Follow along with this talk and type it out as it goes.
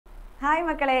Hi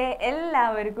മക്കളെ,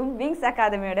 എല്ലാവർക്കും wings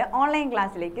അക്കാദമിയുടെ ഓൺലൈൻ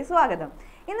ക്ലാസ്സിലേക്ക് സ്വാഗതം.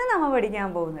 ഇന്ന് നമ്മൾ പഠിക്കാൻ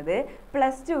പോകുന്നത്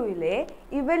 +2-ലെ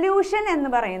ഇവല്യൂഷൻ എന്ന്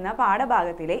പറയുന്ന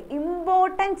പാഠഭാഗത്തിലെ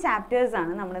ഇമ്പോർട്ടൻറ്റ് ചാപ്റ്റേഴ്സ്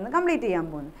ആണ് നമ്മളിന്ന് കംപ്ലീറ്റ് ചെയ്യാൻ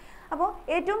പോകുന്നത്. അപ്പോൾ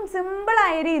ഏറ്റവും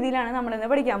സിമ്പിളായ രീതിയിലാണ്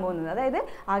നമ്മളിന്ന് പഠിക്കാൻ പോകുന്നത്. അതായത്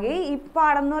ആകെ ഈ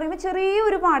പാഠം എന്ന് പറയുമ്പോൾ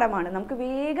ചെറിയൊരു പാഠമാണ്, നമുക്ക്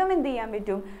വേഗം എന്ത് ചെയ്യാൻ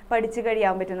പറ്റും, പഠിച്ചു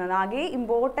കഴിയാൻ പറ്റുന്നത്. ആകെ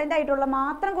ഇമ്പോർട്ടൻ്റ് ആയിട്ടുള്ള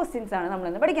മാത്രം ക്വസ്റ്റ്യൻസ് ആണ്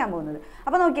നമ്മളിന്ന് പഠിക്കാൻ പോകുന്നത്.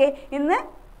 അപ്പോൾ നോക്കിയേ, ഇന്ന്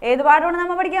ഏത് പാഠമാണ്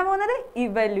നമ്മൾ പഠിക്കാൻ പോകുന്നത്?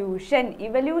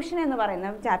 ഇവല്യൂഷൻ എന്ന് പറയുന്ന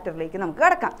ചാപ്റ്ററിലേക്ക് നമുക്ക്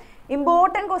കടക്കാം.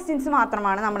 ഇമ്പോർട്ടൻറ്റ് ക്വസ്റ്റ്യൻസ്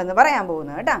മാത്രമാണ് നമ്മളിന്ന് പറയാൻ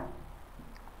പോകുന്നത് കേട്ടോ.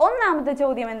 ഒന്നാമത്തെ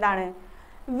ചോദ്യം എന്താണ്?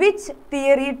 Which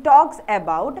theory talks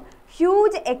about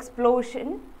huge explosion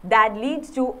that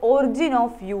leads to origin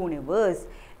of universe?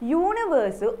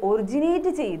 Universe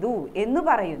originate ചെയ്തു എന്ന്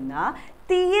പറയുന്ന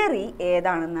തിയറി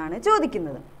ഏതാണെന്നാണ്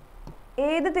ചോദിക്കുന്നത്.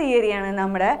 ഏത് തിയറിയാണ്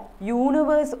നമ്മുടെ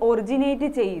യൂണിവേഴ്സ് ഒറിജിനേറ്റ്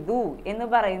ചെയ്തു എന്ന്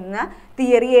പറയുന്ന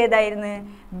തിയറി? ഏതായിരുന്നു?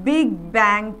 Big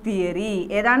bang theory.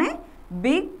 ഏതാണ്?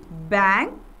 ബിഗ്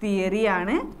ബാങ്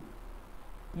തിയറിയാണ്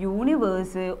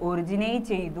യൂണിവേഴ്സ് ഒറിജിനേറ്റ്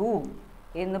ചെയ്തു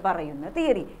എന്ന് പറയുന്ന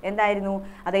തിയറി. എന്തായിരുന്നു?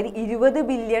 അതായത് 20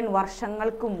 ബില്യൺ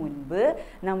വർഷങ്ങൾക്ക് മുൻപ്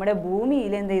നമ്മുടെ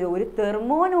ഭൂമിയിൽ എന്ത് ചെയ്തു? ഒരു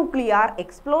തെർമോന്യൂക്ലിയർ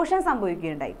എക്സ്പ്ലോഷൻ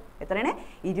സംഭവിക്കുകയുണ്ടായി. എത്രയാണ്?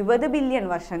 20 ബില്യൺ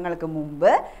വർഷങ്ങൾക്ക്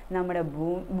മുമ്പ് നമ്മുടെ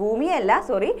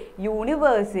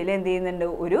യൂണിവേഴ്സിൽ എന്ത് ചെയ്യുന്നുണ്ട്?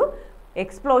 ഒരു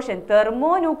എക്സ്പ്ലോഷൻ,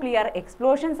 തെർമോന്യൂക്ലിയർ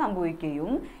എക്സ്പ്ലോഷൻ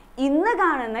സംഭവിക്കുകയും ഇന്ന്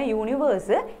കാണുന്ന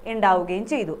യൂണിവേഴ്സ് ഉണ്ടാവുകയും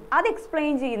ചെയ്തു. അത്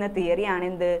എക്സ്പ്ലെയിൻ ചെയ്യുന്ന തിയറിയാണ്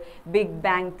എന്ത്? Big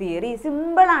bang theory.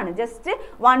 സിമ്പിളാണ്, ജസ്റ്റ്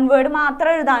 1 വേർഡ്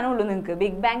മാത്രമേ എഴുതാനുള്ളൂ നിങ്ങൾക്ക്.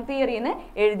 ബിഗ് ബാങ് തിയറി എന്ന്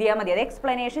എഴുതിയാൽ മതി. അത്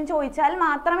എക്സ്പ്ലനേഷൻ ചോദിച്ചാൽ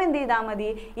മാത്രം എന്ത് ചെയ്താൽ മതി?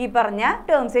 ഈ പറഞ്ഞ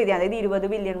ടേംസ് എഴുതിയാൽ. അതായത്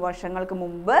 20 ബില്യൺ വർഷങ്ങൾക്ക്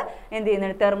മുമ്പ് എന്ത്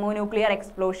ചെയ്യുന്നത്? തെർമോന്യൂക്ലിയർ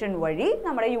എക്സ്പ്ലോഷൻ വഴി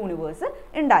നമ്മുടെ യൂണിവേഴ്സ്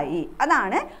ഉണ്ടായി.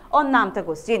 അതാണ് ഒന്നാമത്തെ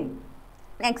ക്വസ്റ്റ്യൻ.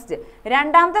 നെക്സ്റ്റ്,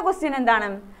 രണ്ടാമത്തെ ക്വസ്റ്റ്യൻ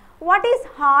എന്താണ്? What is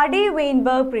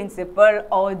Hardy-Weinberg principle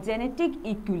or genetic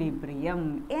equilibrium?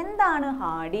 എന്താണ്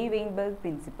Hardy-Weinberg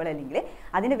principle? അല്ലെങ്കിൽ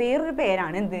അതിൻ്റെ വേറൊരു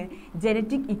പേരാണ് എന്ത്?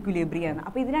 ജനറ്റിക് ഇക്വിലിബ്രിയം എന്ന്.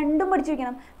 അപ്പോൾ ഇത് രണ്ടും പഠിച്ചു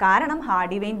വയ്ക്കണം. കാരണം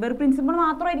Hardy-Weinberg principle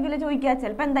മാത്രമായിരിക്കില്ല ചോദിക്കുക.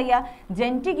 ചിലപ്പോൾ എന്താ ചെയ്യുക?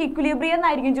 ജനറ്റിക് ഇക്വിലിബ്രിയം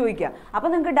എന്നായിരിക്കും ചോദിക്കുക. അപ്പോൾ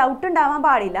നിങ്ങൾക്ക് ഡൗട്ട് ഉണ്ടാവാൻ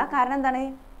പാടില്ല. കാരണം എന്താണ്?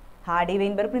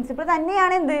 Hardy-Weinberg principle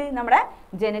തന്നെയാണ് എന്ത്? നമ്മുടെ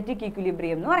ജനറ്റിക്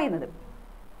ഇക്വിലിബ്രിയം എന്ന് പറയുന്നത്.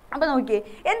 അപ്പോൾ നോക്കിയേ,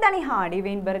 എന്താണ് ഈ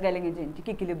Hardy-Weinberg അല്ലെങ്കിൽ ജനറ്റിക്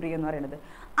ഇക്വിലിബ്രിയം എന്ന് പറയുന്നത്?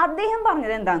 അദ്ദേഹം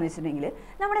പറഞ്ഞത് എന്താണെന്ന് വെച്ചിട്ടുണ്ടെങ്കിൽ,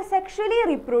 നമ്മുടെ സെക്ഷലി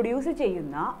റീപ്രൊഡ്യൂസ്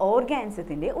ചെയ്യുന്ന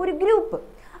ഓർഗാനിസത്തിൻ്റെ ഒരു ഗ്രൂപ്പ്,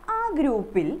 ആ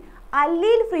ഗ്രൂപ്പിൽ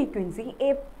അല്ലീൽ ഫ്രീക്വൻസി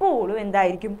എപ്പോഴും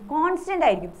എന്തായിരിക്കും? കോൺസ്റ്റൻ്റ്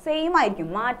ആയിരിക്കും, സെയിം ആയിരിക്കും,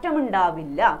 മാറ്റം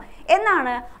ഉണ്ടാവില്ല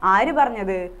എന്നാണ് ആര്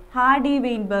പറഞ്ഞത്?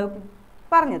 Hardy-Weinberg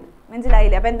പറഞ്ഞത്.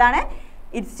 മനസ്സിലായില്ലേ? അപ്പോൾ എന്താണ്?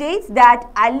 It states that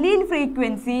allele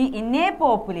frequency in a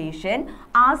population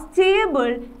are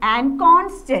stable and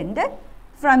constant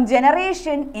from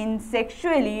generation in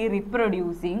sexually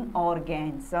reproducing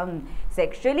organism.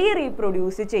 Sexually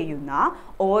reproduce ചെയ്യുന്ന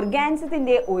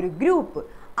ഓർഗാനിസത്തിൻ്റെ ഒരു ഗ്രൂപ്പ്,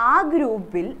 ആ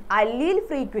ഗ്രൂപ്പിൽ അല്ലീൽ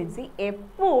ഫ്രീക്വൻസി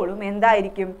എപ്പോഴും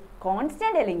എന്തായിരിക്കും?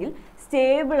 കോൺസ്റ്റൻ്റ് അല്ലെങ്കിൽ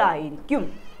സ്റ്റേബിൾ ആയിരിക്കും.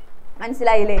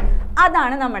 മനസ്സിലായില്ലേ?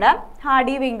 അതാണ് നമ്മുടെ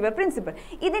Hardy-Weinberg പ്രിൻസിപ്പിൾ.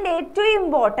 ഇതിൻ്റെ ഏറ്റവും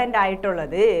ഇമ്പോർട്ടൻ്റ്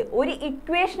ആയിട്ടുള്ളത് ഒരു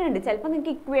ഇക്വേഷൻ ഉണ്ട്. ചിലപ്പോൾ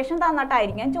നിങ്ങൾക്ക് ഇക്വേഷൻ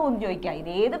തന്നിട്ടായിരിക്കാം ചോദ്യം ചോദിക്കുക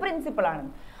ഇത് ഏത്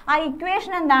പ്രിൻസിപ്പിളാണെന്ന്. ആ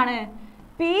ഇക്വേഷൻ എന്താണ്?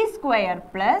 p²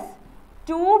 +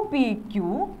 2pq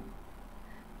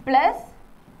 +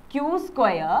 q²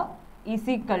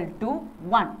 =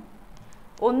 1.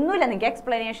 ഒന്നുമില്ല, നിങ്ങൾക്ക്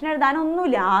എക്സ്പ്ലനേഷൻ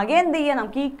എഴുതാനൊന്നുമില്ല. ആകെ എന്ത് ചെയ്യുക?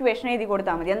 നമുക്ക് ഈ ഇക്വേഷൻ എഴുതി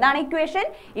കൊടുത്താൽ മതി. എന്താണ് ഇക്വേഷൻ?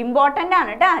 ഇമ്പോർട്ടൻ്റ്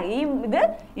ആണ് കേട്ടോ. ഇത്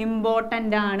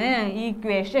ഇമ്പോർട്ടൻ്റ് ആണ് ഈ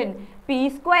ഇക്വേഷൻ. p²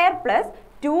 +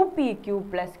 2pq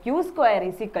 + q²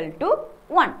 =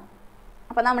 1.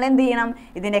 അപ്പോൾ നമ്മൾ എന്ത് ചെയ്യണം?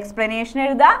 ഇതിൻ്റെ എക്സ്പ്ലനേഷൻ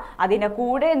എഴുതുക, അതിൻ്റെ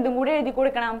കൂടെ എന്തും കൂടെ എഴുതി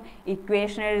കൊടുക്കണം?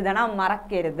 ഇക്വേഷൻ എഴുതണം,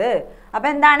 മറക്കരുത്. അപ്പോൾ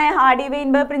എന്താണ്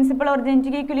Hardy-Weinberg principle or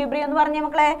genetic equilibrium എന്ന് പറഞ്ഞ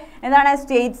മക്കളെ? എന്താണ്?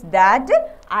 States that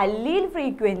allele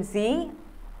frequency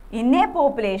in a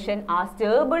population are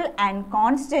stable and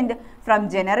constant from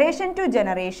generation to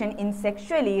generation in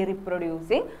sexually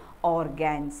reproducing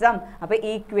organism. അപ്പോൾ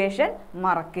ഈ ഇക്വേഷൻ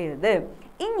മറക്കരുത്.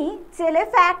 ഇനി ചില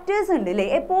ഫാക്ടേഴ്സ് ഉണ്ട് അല്ലേ?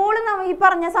 എപ്പോഴും നമ്മൾ ഈ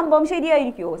പറഞ്ഞ സംഭവം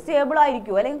ശരിയായിരിക്കുമോ? സ്റ്റേബിൾ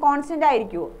ആയിരിക്കുമോ? അല്ലെങ്കിൽ കോൺസ്റ്റൻ്റ്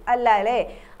ആയിരിക്കുമോ? അല്ല അല്ലേ?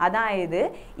 അതായത്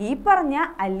ഈ പറഞ്ഞ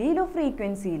അല്ലീലോ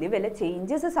ഫ്രീക്വൻസിയിൽ വല്ല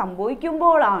ചേഞ്ചസ്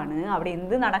സംഭവിക്കുമ്പോഴാണ് അവിടെ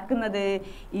എന്ത് നടക്കുന്നത്?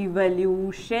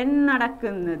 ഇവല്യൂഷൻ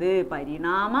നടക്കുന്നത്,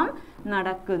 പരിണാമം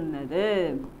നടക്കുന്നത്.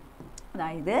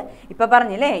 അതായത് ഇപ്പം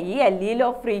പറഞ്ഞില്ലേ, ഈ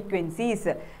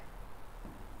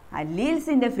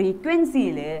അല്ലീൽസിൻ്റെ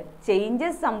ഫ്രീക്വൻസിയിൽ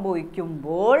ചേഞ്ചസ്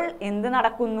സംഭവിക്കുമ്പോൾ എന്ത്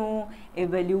നടക്കുന്നു?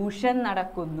 എവല്യൂഷൻ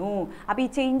നടക്കുന്നു. അപ്പോൾ ഈ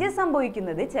ചേഞ്ചസ്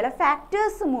സംഭവിക്കുന്നത് ചില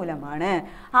ഫാക്ടേഴ്സ് മൂലമാണ്.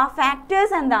 ആ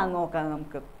ഫാക്ടേഴ്സ് എന്താണെന്ന് നോക്കാം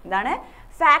നമുക്ക്. എന്താണ്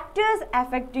ഫാക്ടേഴ്സ്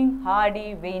അഫക്റ്റിംഗ്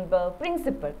Hardy-Weinberg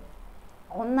പ്രിൻസിപ്പിൾ?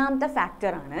 ഒന്നാമത്തെ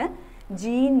ഫാക്ടറാണ്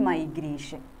ജീൻ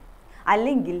മൈഗ്രേഷൻ.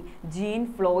 അല്ലെങ്കിൽ ജീൻ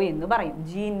ഫ്ലോ എന്ന് പറയും.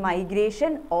 Gene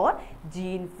migration or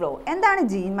gene flow. എന്താണ്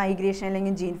ജീൻ മൈഗ്രേഷൻ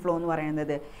അല്ലെങ്കിൽ ജീൻ ഫ്ലോ എന്ന്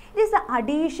പറയുന്നത്? It is the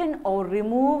addition or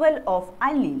removal of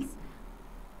alleles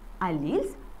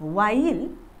while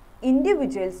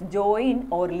individuals join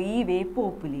or leave a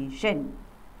population.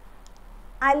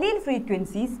 Allele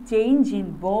frequencies change in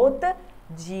both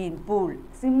gene pool.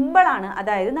 Simple ആണ്.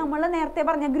 അതായത് നമ്മൾ നേരത്തെ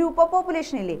പറഞ്ഞ group of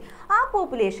population ഇല്ലേ, ആ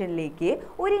പോപ്പുലേഷനിലേക്ക്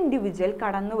ഒരു ഇൻഡിവിജ്വൽ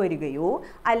കടന്നു വരികയോ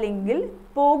അല്ലെങ്കിൽ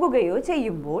പോകുകയോ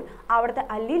ചെയ്യുമ്പോൾ അവിടുത്തെ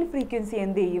അല്ലീൽ ഫ്രീക്വൻസി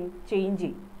എന്ത് ചെയ്യും? ചേഞ്ച്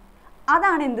ചെയ്യും.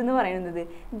 അതാണ് എന്തെന്ന് പറയുന്നത്?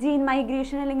 ജീൻ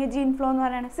മൈഗ്രേഷൻ അല്ലെങ്കിൽ ജീൻ ഫ്ലോ എന്ന്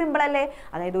പറയുന്നത്. സിമ്പിൾ അല്ലേ?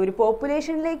 അതായത് ഒരു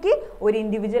പോപ്പുലേഷനിലേക്ക് ഒരു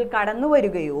ഇൻഡിവിജ്വൽ കടന്നു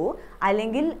വരികയോ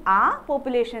അല്ലെങ്കിൽ ആ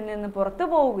പോപ്പുലേഷനിൽ നിന്ന് പുറത്തു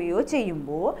പോവുകയോ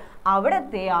ചെയ്യുമ്പോൾ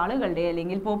അവിടുത്തെ ആളുകളുടെ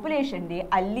അല്ലെങ്കിൽ പോപ്പുലേഷൻ്റെ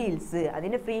അല്ലീൽസ്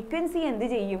അതിൻ്റെ ഫ്രീക്വൻസി എന്ത്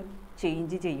ചെയ്യും?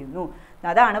 ചേഞ്ച് ചെയ്യുന്നു.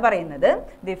 അതാണ് പറയുന്നത്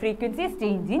the frequency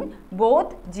change in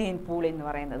both gene pool എന്ന്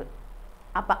പറയുന്നത്.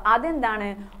 അപ്പം അതെന്താണ്?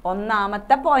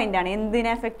 ഒന്നാമത്തെ പോയിന്റാണ്. എന്തിനെ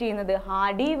എഫക്റ്റ് ചെയ്യുന്നത്?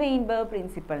 ഹാർഡി-വെയിൻബർഗ്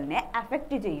പ്രിൻസിപ്പളിനെ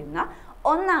എഫക്റ്റ് ചെയ്യുന്ന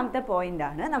ഒന്നാമത്തെ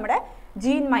പോയിന്റാണ് നമ്മുടെ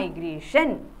ജീൻ മൈഗ്രേഷൻ.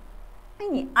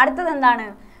 ഇനി അടുത്തത് എന്താണ്?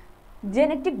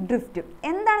 Genetic drift.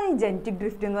 എന്താണ് ഈ ജനറ്റിക്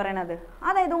ഡ്രിഫ്റ്റ് എന്ന് പറയുന്നത്?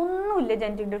 അതായത് ഒന്നുമില്ല.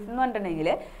 ജനറ്റിക് ഡ്രിഫ്റ്റ് എന്ന് പറഞ്ഞിട്ടുണ്ടെങ്കിൽ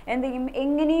എന്തെങ്കിലും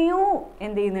എങ്ങനെയോ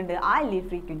എന്ത് ചെയ്യുന്നുണ്ട്? ആ അല്ലീൽ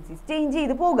ഫ്രീക്വൻസീസ് ചേഞ്ച്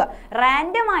ചെയ്ത് പോകുക.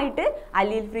 റാൻഡമായിട്ട്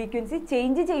അല്ലീൽ ഫ്രീക്വൻസി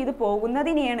ചേഞ്ച് ചെയ്ത്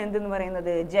പോകുന്നതിനെയാണ് എന്തെന്ന്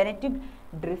പറയുന്നത്? ജനറ്റിക്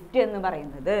ഡ്രിഫ്റ്റ് എന്ന്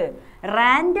പറയുന്നത്.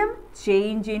 Random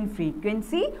change in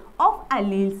frequency of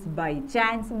alleles by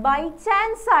chance. By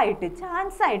chance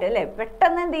ആയിട്ട് അല്ലേ,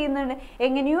 പെട്ടെന്ന് എന്ത് ചെയ്യുന്നുണ്ട്?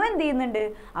 എങ്ങനെയോ എന്ത് ചെയ്യുന്നുണ്ട്?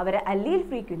 അവരെ അല്ലീൽ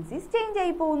ഫ്രീക്വൻസീസ് ചേഞ്ച്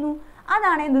ആയി പോകുന്നു.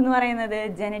 അതാണ് എന്തെന്ന് പറയുന്നത്?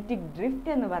 ജനറ്റിക്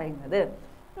ഡ്രിഫ്റ്റ് എന്ന് പറയുന്നത്.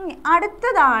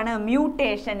 അടുത്തതാണ്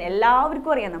മ്യൂട്ടേഷൻ.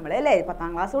 എല്ലാവർക്കും അറിയാം നമ്മൾ അല്ലേ,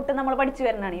 10ാം ക്ലാസ് തൊട്ട് നമ്മൾ പഠിച്ചു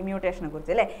വരുന്നതാണ് ഈ മ്യൂട്ടേഷനെ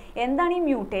കുറിച്ച് അല്ലേ. എന്താണ് ഈ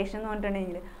മ്യൂട്ടേഷൻ എന്ന്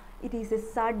പറഞ്ഞിട്ടുണ്ടെങ്കിൽ? It is A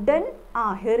sudden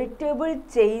heritable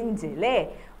change അല്ലേ.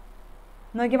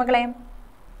 നോക്കി മക്കളെ,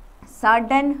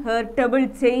 sudden heritable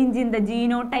change in the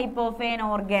genotype of an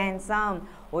organism.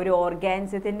 ഒരു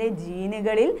ഓർഗാനിസത്തിൻ്റെ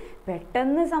ജീനുകളിൽ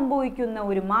പെട്ടെന്ന് സംഭവിക്കുന്ന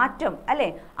ഒരു മാറ്റം അല്ലേ,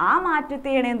 ആ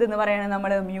മാറ്റത്തെയാണ് എന്തെന്ന് പറയുന്നത്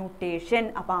നമ്മൾ മ്യൂട്ടേഷൻ.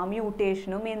 അപ്പോൾ ആ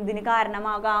മ്യൂട്ടേഷനും എന്തിന്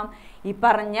കാരണമാകാം? ഈ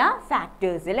പറഞ്ഞ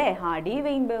ഫാക്ടേഴ്സ് അല്ലേ,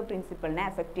 ഹാർഡി-വെയിൻബർഗ് പ്രിൻസിപ്പളിനെ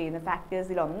എഫക്റ്റ് ചെയ്യുന്ന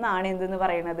ഫാക്ടേഴ്സിൽ ഒന്നാണ് എന്തെന്ന്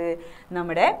പറയുന്നത്?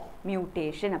 നമ്മുടെ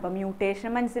മ്യൂട്ടേഷൻ. അപ്പം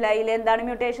മ്യൂട്ടേഷൻ മനസ്സിലായില്ലേ? എന്താണ്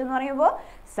മ്യൂട്ടേഷൻ എന്ന് പറയുമ്പോൾ?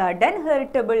 Sudden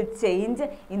heritable change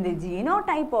in the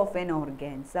genotype of N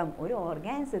organism. ഒരു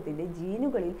ഓർഗാനിസത്തിൻ്റെ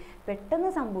ജീനുകളിൽ പെട്ടെന്ന്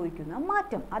സംഭവിക്കുന്ന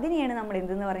മാറ്റം, അതിനെയാണ് നമ്മൾ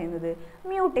എന്തെന്ന് പറയുന്നത്?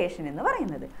 മ്യൂട്ടേഷൻ എന്ന്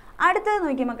പറയുന്നത്. അടുത്തത്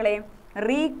നോക്കി മക്കളെ,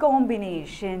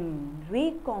 റീകോമ്പിനേഷൻ.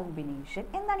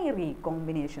 എന്താണ് ഈ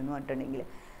റീകോമ്പിനേഷൻ എന്ന് പറഞ്ഞിട്ടുണ്ടെങ്കിൽ?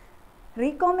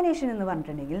 റീകോമ്പിനേഷൻ എന്ന്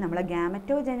പറഞ്ഞിട്ടുണ്ടെങ്കിൽ നമ്മളെ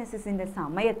ഗാമറ്റോജനസിസിൻ്റെ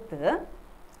സമയത്ത്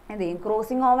എന്ത് ചെയ്യും?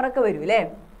 ക്രോസിങ് ഓവറൊക്കെ വരും അല്ലേ.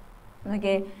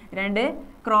 നോക്കിയേ, 2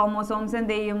 ക്രോമോസോംസ്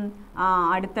എന്ത് ചെയ്യും?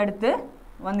 അടുത്തടുത്ത്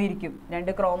വന്നിരിക്കും.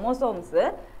 2 ക്രോമോസോംസ്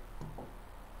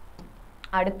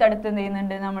അടുത്തടുത്ത് എന്ത്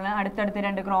ചെയ്യുന്നുണ്ട്? നമ്മൾ അടുത്തടുത്ത്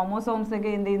 2 ക്രോമോസോംസ് ഒക്കെ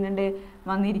എന്ത് ചെയ്യുന്നുണ്ട്?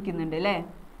 വന്നിരിക്കുന്നുണ്ട് അല്ലേ.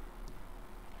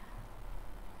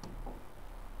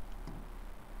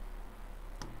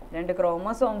 രണ്ട്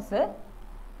ക്രോമോസോംസ്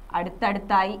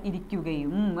അടുത്തടുത്തായി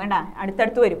ഇരിക്കുകയും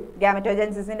അടുത്തടുത്ത് വരും.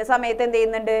 ഗാമറ്റോജെൻസിസിന്റെ സമയത്ത് എന്ത്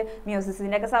ചെയ്യുന്നുണ്ട്?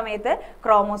 മിയോസിസിന്റെ ഒക്കെ സമയത്ത്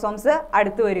ക്രോമോസോംസ്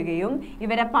അടുത്ത് വരികയും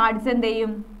ഇവരെ പാർട്സ് എന്ത്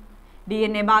ചെയ്യും?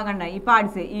 DNA ഭാഗം ഉണ്ടായി. ഈ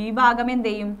പാർട്സ് ഈ ഭാഗം എന്ത്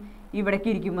ചെയ്യും? ഇവിടേക്ക്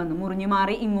ഇരിക്കും, വന്ന് മുറിഞ്ഞു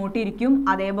മാറി ഇങ്ങോട്ട് ഇരിക്കും.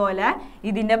 അതേപോലെ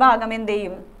ഇതിന്റെ ഭാഗം എന്ത്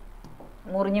ചെയ്യും?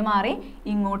 മുറിഞ്ഞു മാറി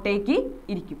ഇങ്ങോട്ടേക്ക്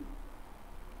ഇരിക്കും.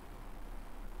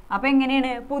 അപ്പൊ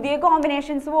എങ്ങനെയാണ് പുതിയ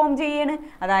കോമ്പിനേഷൻസ് ഫോം ചെയ്യാണ്?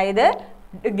 അതായത്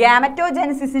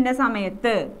ഗാമറ്റോജെൻസിസിന്റെ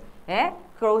സമയത്ത്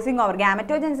ക്രോസിംഗ് ഓവർ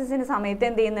ഗാമറ്റോജെൻസിസിന്റെ സമയത്ത്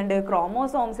എന്ത് ചെയ്യുന്നുണ്ട്?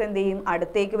 ക്രോമോസോംസ് എന്ത് ചെയ്യും?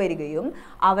 അടുത്തേക്ക് വരികയും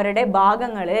അവരുടെ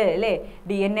ഭാഗങ്ങൾ അല്ലേ,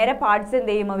 DNA പാർട്സ്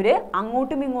എന്ത് ചെയ്യും? അവർ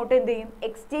അങ്ങോട്ടും ഇങ്ങോട്ടും എന്ത് ചെയ്യും?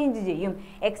 എക്സ്ചേഞ്ച് ചെയ്യും.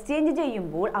 എക്സ്ചേഞ്ച്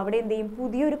ചെയ്യുമ്പോൾ അവിടെ എന്ത് ചെയ്യും?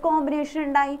 പുതിയൊരു കോമ്പിനേഷൻ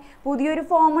ഉണ്ടായി, പുതിയൊരു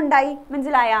ഫോം ഉണ്ടായി.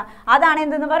 മനസ്സിലായ? അതാണ്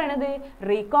എന്തെന്ന് പറയുന്നത്?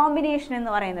 റീകോമ്പിനേഷൻ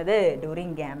എന്ന് പറയുന്നത്.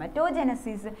 ഡ്യൂറിങ്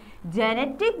ഗാമറ്റോജെനസിസ്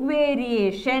ജനറ്റിക്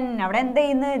വേരിയേഷൻ, അവിടെ എന്ത്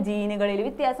ചെയ്യുന്നു? ജീനുകളിൽ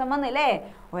വ്യത്യാസം വന്നില്ലേ?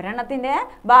 ഒരെണ്ണത്തിന്റെ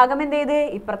ഭാഗം എന്ത് ചെയ്ത്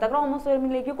ഇപ്പുറത്തെ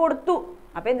ക്രോമോസോമിലേക്ക് കൊടുത്തു.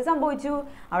 അപ്പൊ എന്ത് സംഭവിച്ചു?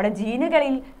 അവിടെ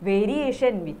ജീനുകളിൽ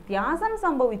വേരിയേഷൻ, വ്യത്യാസം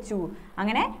സംഭവിച്ചു.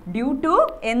 അങ്ങനെ ഡ്യൂ ടു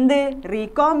എന്ത്?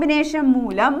 റീകോമ്പിനേഷൻ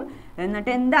മൂലം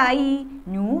എന്നിട്ട് എന്തായി?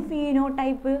 ന്യൂ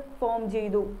ഫീനോടൈപ്പ് ഫോം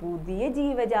ചെയ്തു, പുതിയ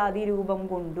ജീവജാതി രൂപം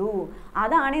കൊണ്ടു.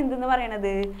 അതാണ് എന്തെന്ന്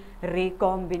പറയുന്നത്?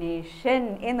 റീകോമ്പിനേഷൻ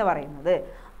എന്ന് പറയുന്നത്.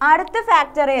 അടുത്ത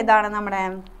ഫാക്ടർ ഏതാണ്? നമ്മുടെ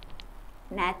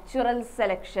നാച്ചുറൽ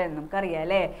സെലക്ഷൻ. നമുക്കറിയാം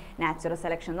അല്ലേ, നാച്ചുറൽ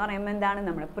സെലക്ഷൻ എന്ന് പറയുമ്പോൾ എന്താണ്?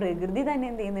 നമ്മുടെ പ്രകൃതി തന്നെ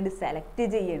എന്ത് ചെയ്യുന്നുണ്ട്? സെലക്ട്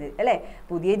ചെയ്യുന്നത് അല്ലേ.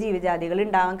 പുതിയ ജീവജാതികൾ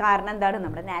ഉണ്ടാവാൻ കാരണം എന്താണ്?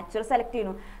 നമ്മുടെ നാച്ചുറൽ സെലക്ട്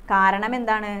ചെയ്യണം. കാരണം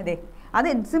എന്താണ്? അത്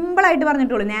സിമ്പിളായിട്ട്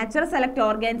പറഞ്ഞിട്ടുള്ളൂ. Natural select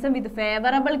organism with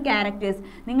favourable characters.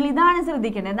 നിങ്ങൾ ഇതാണ്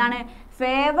ശ്രദ്ധിക്കേണ്ടത്. എന്താണ്?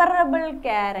 Favourable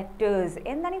characters.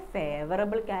 എന്താണ് ഈ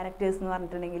ഫേവറബിൾ ക്യാരക്ടേഴ്സ് എന്ന്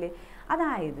പറഞ്ഞിട്ടുണ്ടെങ്കിൽ,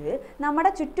 അതായത്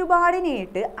നമ്മുടെ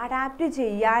ചുറ്റുപാടിനായിട്ട് അഡാപ്റ്റ്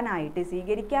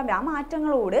ചെയ്യാനായിട്ട് ആ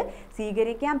മാറ്റങ്ങളോട്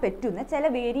സ്വീകരിക്കാൻ പറ്റുന്ന ചില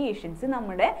വേരിയേഷൻസ്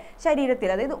നമ്മുടെ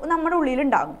ശരീരത്തിൽ, അതായത് നമ്മുടെ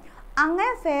ഉള്ളിലുണ്ടാകും.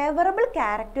 അങ്ങനെ ഫേവറബിൾ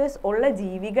ക്യാരക്ടേഴ്സ് ഉള്ള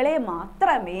ജീവികളെ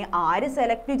മാത്രമേ ആര്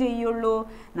സെലക്ട് ചെയ്യുള്ളൂ?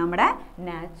 നമ്മുടെ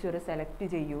നാച്ചർ സെലക്ട്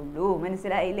ചെയ്യുള്ളൂ.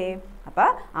 മനസ്സിലായില്ലേ? അപ്പം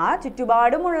ആ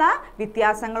ചുറ്റുപാടുമുള്ള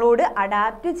വ്യത്യാസങ്ങളോട്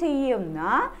അഡാപ്റ്റ് ചെയ്യുന്ന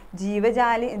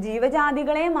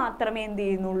ജീവജാതികളെ മാത്രമേ എന്ത്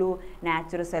ചെയ്യുന്നുള്ളൂ?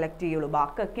 നാച്ചർ സെലക്ട് ചെയ്യുള്ളൂ.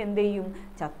 ബാക്കിയൊക്കെ എന്ത് ചെയ്യും?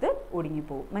 ചത്ത്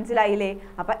ഒടുങ്ങിപ്പോവും. മനസ്സിലായില്ലേ?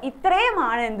 അപ്പം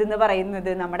ഇത്രയുമാണ് എന്തെന്ന്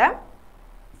പറയുന്നത് നമ്മുടെ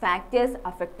ഫാക്ടേഴ്സ്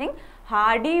അഫക്റ്റിംഗ്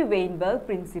ഹാർഡി-വെയിൻബർഗ്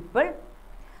പ്രിൻസിപ്പിൾ.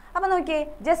 അപ്പം നോക്കിയേ,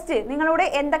 ജസ്റ്റ് നിങ്ങളോട്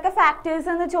എന്തൊക്കെ ഫാക്ടേഴ്സ്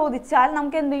എന്ന് ചോദിച്ചാൽ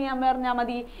നമുക്ക് എന്ത് ചെയ്യാൻ പറഞ്ഞാൽ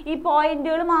മതി? ഈ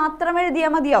പോയിന്റുകൾ മാത്രം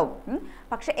എഴുതിയാൽ മതിയാവും.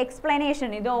 പക്ഷെ എക്സ്പ്ലനേഷൻ,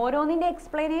 ഇത് ഓരോന്നിൻ്റെ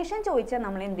എക്സ്പ്ലനേഷൻ ചോദിച്ചാൽ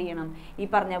നമ്മൾ എന്ത് ചെയ്യണം? ഈ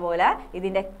പറഞ്ഞ പോലെ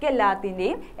ഇതിൻ്റെ ഒക്കെ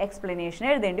എല്ലാത്തിൻ്റെയും എക്സ്പ്ലനേഷൻ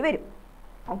എഴുതേണ്ടി വരും.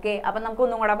 ഓക്കെ, അപ്പം നമുക്ക്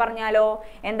ഒന്നും കൂടെ പറഞ്ഞാലോ?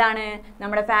 എന്താണ്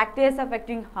നമ്മുടെ ഫാക്ടേഴ്സ്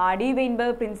അഫക്റ്റിംഗ്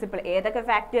ഹാർഡി-വെയിൻബർഗ് പ്രിൻസിപ്പിൾ? ഏതൊക്കെ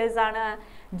ഫാക്ടേഴ്സ് ആണ്?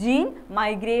 ജീൻ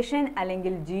മൈഗ്രേഷൻ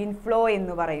അല്ലെങ്കിൽ ജീൻ ഫ്ലോ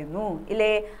എന്ന് പറയുന്നു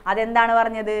ഇല്ലേ? അതെന്താണ്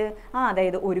പറഞ്ഞത്?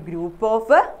 അതായത് ഒരു ഗ്രൂപ്പ്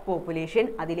ഓഫ് പോപ്പുലേഷൻ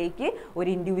അതിലേക്ക് ഒരു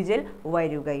ഇൻഡിവിജ്വൽ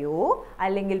വരികയോ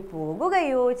അല്ലെങ്കിൽ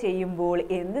പോകുകയോ ചെയ്യുമ്പോൾ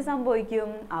എന്ത്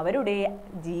സംഭവിക്കും? അവരുടെ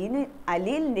ജീൻ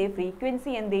അലീലിൻ്റെ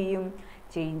ഫ്രീക്വൻസി എന്ത് ചെയ്യും?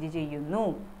 ചേഞ്ച് ചെയ്യുന്നു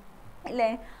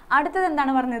അല്ലേ? അടുത്തത്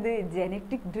എന്താണ് പറഞ്ഞത്?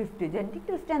 Genetic drift. ജനറ്റിക്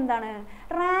ഡ്രിഫ്റ്റ് എന്താണ്?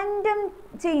 റാൻഡം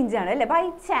ചേഞ്ച് ആണ് അല്ലേ? ബൈ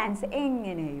ചാൻസ്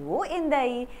എങ്ങനെയോ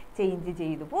എന്തായി? ചേഞ്ച്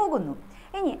ചെയ്തു പോകുന്നു.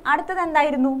 ഇനി അടുത്തത്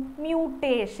എന്തായിരുന്നു?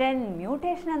 മ്യൂട്ടേഷൻ.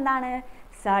 മ്യൂട്ടേഷൻ എന്താണ്?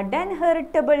 Sudden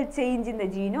heritable change in the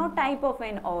genotype of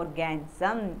N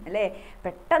organism അല്ലേ?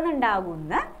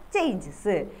 പെട്ടെന്നുണ്ടാകുന്ന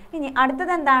ചേഞ്ചസ്. ഇനി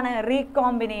അടുത്തത് എന്താണ്?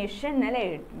 റീകോമ്പിനേഷൻ അല്ലേ?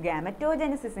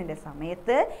 ഗാമറ്റോജനസിന്റെ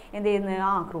സമയത്ത് എന്ത് ചെയ്യുന്നു?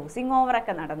 ക്രോസിംഗ് ഓവർ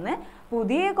ഒക്കെ നടന്ന്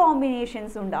പുതിയ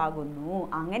കോമ്പിനേഷൻസ് ഉണ്ടാകുന്നു.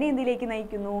 അങ്ങനെ എന്തിലേക്ക്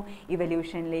നയിക്കുന്നു?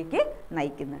 ഇവല്യൂഷനിലേക്ക്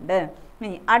നയിക്കുന്നുണ്ട്.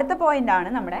 ഇനി അടുത്ത പോയിന്റ് ആണ്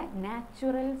നമ്മുടെ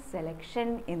നാച്ചുറൽ സെലക്ഷൻ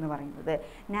എന്ന് പറയുന്നത്.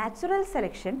 നാച്ചുറൽ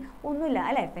സെലക്ഷൻ ഒന്നുമില്ല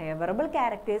അല്ലേ? ഫേവറബിൾ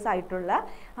ക്യാരക്ടേഴ്സ് ആയിട്ടുള്ള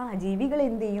ജീവികൾ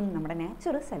എന്ത് ചെയ്യും? നമ്മുടെ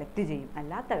നാച്ചുർ സെലക്ട് ചെയ്യും,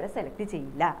 അല്ലാത്തവരെ സെലക്ട്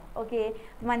ചെയ്യില്ല. ഓക്കെ,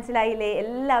 മനസ്സിലായില്ലേ?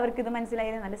 എല്ലാവർക്കും ഇത്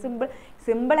മനസ്സിലായില്ലേ? നല്ല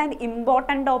സിമ്പിൾ ആൻഡ്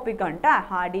ഇമ്പോർട്ടൻറ്റ് ടോപ്പിക് ആണ് കേട്ടോ.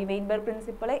 ഹാർഡി-വെയിൻബർഗ്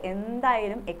പ്രിൻസിപ്പിൾ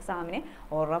എന്തായാലും എക്സാമിന്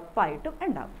ഉറപ്പായിട്ടും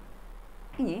ഉണ്ടാകും.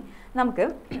 ഇനി നമുക്ക്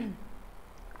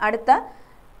അടുത്ത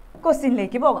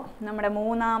ക്വസ്റ്റ്യനിലേക്ക് പോകാം. നമ്മുടെ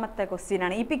മൂന്നാമത്തെ ക്വസ്റ്റ്യൻ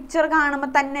ആണ്. ഈ പിക്ചർ കാണുമ്പോൾ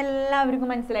തന്നെ എല്ലാവർക്കും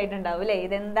മനസ്സിലായിട്ടുണ്ടാവും അല്ലേ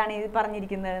ഇതെന്താണ് ഇത്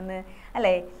പറഞ്ഞിരിക്കുന്നതെന്ന്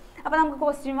അല്ലേ? അപ്പോൾ നമുക്ക്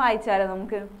ക്വസ്റ്റ്യൻ വായിച്ചാലോ?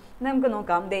 നമുക്ക്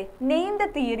നോക്കാം. Name the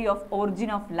theory of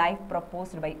origin of life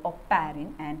proposed by Oparin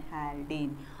and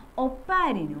Haldane.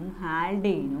 ഒപ്പാരിനും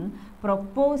ഹാൽഡെയ്നും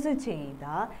propose ചെയ്ത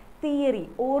തിയറി,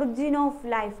 ഒറിജിൻ ഓഫ്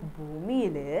ലൈഫ്,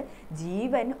 ഭൂമിയിൽ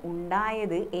ജീവൻ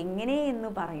ഉണ്ടായത് എങ്ങനെയെന്ന്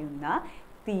പറയുന്ന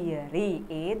തിയറി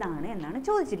ഏതാണ് എന്നാണ്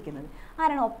ചോദിച്ചിരിക്കുന്നത്.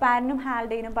 ആരാണ്? ഒപ്പാരിനും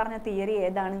ഹാൽഡെയ്നും പറഞ്ഞ തിയറി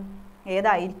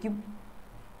ഏതായിരിക്കും?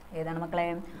 ഏതാണ് മക്കളെ?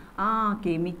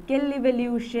 കെമിക്കൽ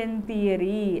ഇവല്യൂഷൻ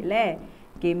തിയറി അല്ലേ?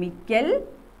 Chemical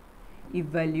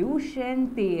evolution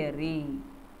theory.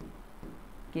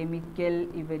 Chemical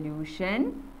evolution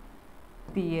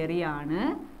തിയറിയാണ്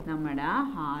നമ്മുടെ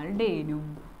ഹാൽഡെയ്നും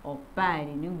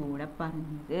ഒപ്പാരിനും കൂടെ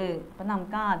പറഞ്ഞത്. അപ്പം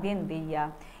നമുക്ക് ആദ്യം എന്ത്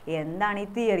ചെയ്യാം? എന്താണ് ഈ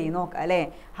തിയറി നോക്കാം അല്ലേ?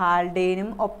 ഹാൽഡെയ്നും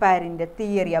ഒപ്പാരിൻ്റെ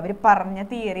തിയറി, അവർ പറഞ്ഞ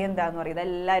തിയറി എന്താന്ന് പറയും.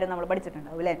 ഇതെല്ലാവരും നമ്മൾ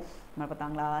പഠിച്ചിട്ടുണ്ടാവും അല്ലേ? നമ്മൾ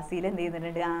 10ാം ക്ലാസ്സിൽ എന്ത്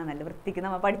ചെയ്യുന്നുണ്ട്? നല്ല വൃത്തിക്ക്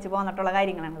നമ്മൾ പഠിച്ചു പോന്നിട്ടുള്ള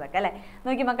കാര്യങ്ങളാണ് ഇതൊക്കെ അല്ലേ?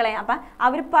 നോക്കി മക്കളെ, അപ്പം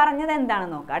അവർ പറഞ്ഞത്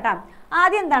എന്താണെന്ന് നോക്കാം കേട്ടോ.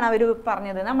 ആദ്യം എന്താണ് അവർ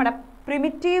പറഞ്ഞത്? നമ്മുടെ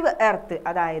പ്രിമിറ്റീവ് എർത്ത്,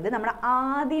 അതായത് നമ്മുടെ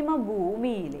ആദിമ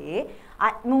ഭൂമിയിലെ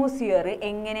അറ്റ്മോസ്ഫിയർ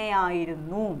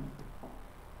എങ്ങനെയായിരുന്നു?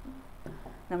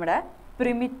 നമ്മുടെ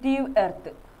പ്രിമിറ്റീവ്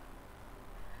എർത്ത്,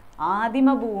 ആദിമ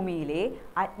ഭൂമിയിലെ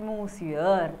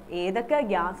അറ്റ്മോസ്ഫിയർ ഏതൊക്കെ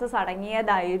gases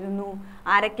അടങ്ങിയതായിരുന്നു?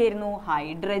 ആരൊക്കെയായിരുന്നു?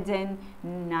 Hydrogen,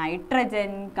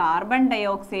 nitrogen, carbon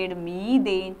dioxide,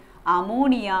 methane,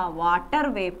 ammonia, water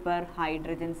vapour,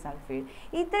 hydrogen sulphide.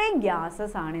 ഇത്രയും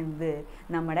ഗ്യാസസ് ആണ് എന്ത്?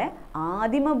 നമ്മുടെ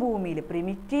ആദിമ ഭൂമിയിൽ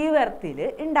പ്രിമിറ്റീവ് എർത്തിൽ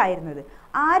ഉണ്ടായിരുന്നത്.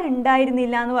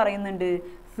 ആരുണ്ടായിരുന്നില്ല എന്ന് പറയുന്നുണ്ട്?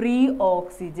 ഫ്രീ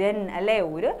ഓക്സിജൻ അല്ലേ?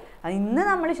 ഇന്ന്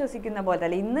നമ്മൾ ശ്വസിക്കുന്ന പോലെ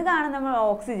അല്ല, ഇന്ന് കാണുന്ന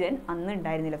ഓക്സിജൻ അന്ന്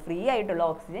ഉണ്ടായിരുന്നില്ല. ഫ്രീ ആയിട്ടുള്ള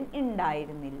ഓക്സിജൻ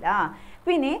ഉണ്ടായിരുന്നില്ല.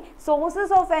 പിന്നെ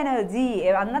സോഴ്സസ് ഓഫ് എനർജി,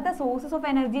 അന്നത്തെ സോഴ്സസ് ഓഫ്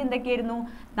എനർജി എന്തൊക്കെയായിരുന്നു?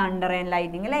 തണ്ടർ ആൻഡ്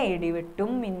ലൈറ്റിംഗ് അല്ലേ?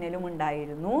 ഇടിവെട്ടും മിന്നലും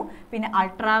ഉണ്ടായിരുന്നു. പിന്നെ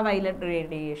ultra violet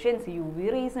radiations, UV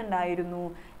raise ഉണ്ടായിരുന്നു.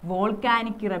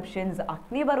 വോൾക്കാനിക് ഇറപ്ഷൻസ്,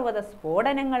 അഗ്നിപർവ്വത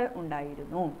സ്ഫോടനങ്ങൾ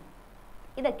ഉണ്ടായിരുന്നു.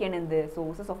 ഇതൊക്കെയാണ് എന്ത്?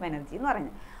 സോഴ്സസ് ഓഫ് എനർജി എന്ന്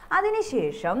പറയുന്നത്.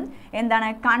 അതിനുശേഷം എന്താണ്?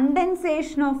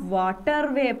 കണ്ടൻസേഷൻ ഓഫ് വാട്ടർ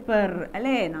വേപ്പർ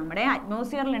അല്ലേ? നമ്മുടെ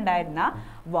അറ്റ്മോസ്ഫിയറിൽ ഉണ്ടായിരുന്ന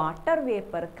വാട്ടർ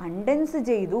വേപ്പർ കണ്ടൻസ്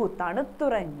ചെയ്തു,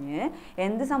 തണുത്തുറഞ്ഞ്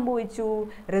എന്ത് സംഭവിച്ചു?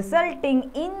 Resulting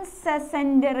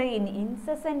ഇൻസെസന്റ് rain.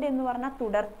 ഇൻസെസന്റ് എന്ന് പറഞ്ഞാൽ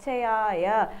തുടർച്ചയായ,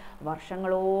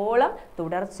 വർഷങ്ങളോളം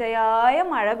തുടർച്ചയായ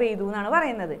മഴ പെയ്തു എന്നാണ്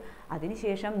പറയുന്നത്.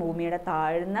 അതിനുശേഷം ഭൂമിയുടെ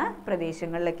താഴ്ന്ന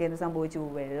പ്രദേശങ്ങളിലൊക്കെ എന്ത് സംഭവിച്ചു?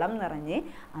 വെള്ളം നിറഞ്ഞ്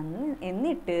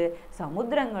എന്നിട്ട്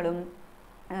സമുദ്രങ്ങളും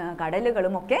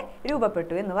കടലുകളും ഒക്കെ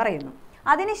രൂപപ്പെട്ടു എന്ന് പറയുന്നു.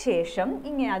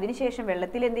 അതിനുശേഷം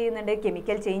വെള്ളത്തിൽ എന്ത് ചെയ്യുന്നുണ്ട്?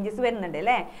 കെമിക്കൽ ചേഞ്ചസ് വരുന്നുണ്ട്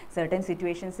അല്ലേ? സർട്ടൻ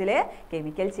സിറ്റുവേഷൻസിൽ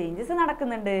കെമിക്കൽ ചേഞ്ചസ്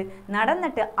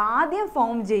നടന്നിട്ട് ആദ്യം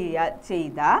ഫോം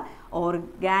ചെയ്ത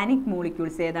ഓർഗാനിക്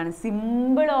മോളിക്യൂൾസ് ഏതാണ്?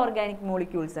 സിമ്പിൾ ഓർഗാനിക്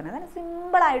മോളിക്യൂൾസ് ആണ്. അതാണ്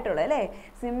സിമ്പിൾ ആയിട്ടുള്ള അല്ലേ?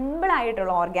 സിമ്പിൾ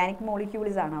ആയിട്ടുള്ള ഓർഗാനിക്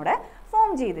മോളിക്യൂൾസ് ആണ് അവിടെ ഫോം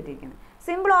ചെയ്തിട്ടിരിക്കുന്നത്.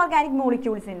 സിമ്പിൾ ഓർഗാനിക്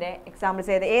മോളിക്യൂൾസിന്റെ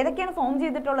എക്സാമ്പിൾസ് ഏതൊക്കെയാണ് ഫോം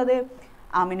ചെയ്തിട്ടുള്ളത്?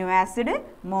 Amino acid,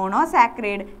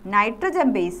 monosaccharide, nitrogen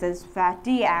bases,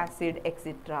 fatty acid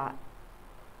etcetera.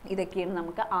 ഇതൊക്കെയാണ്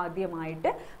നമുക്ക്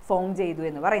ആദ്യമായിട്ട് ഫോം ചെയ്തു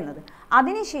എന്ന് പറയുന്നത്.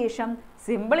 അതിനുശേഷം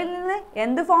സിമ്പിളിൽ നിന്ന്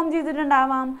എന്ത് form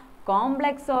ചെയ്തിട്ടുണ്ടാവാം?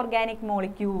 Complex organic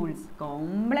molecules.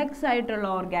 Complex ആയിട്ടുള്ള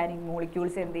ഓർഗാനിക്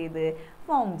മോളിക്യൂൾസ് എന്ത് ചെയ്ത്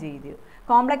ഫോം ചെയ്തു?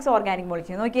 കോംപ്ലക്സ് ഓർഗാനിക്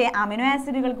മോളിക്യൂൾ നോക്കിയേ, അമിനോ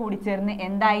ആസിഡുകൾ കൂടി ചേർന്ന്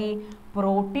എന്തായി?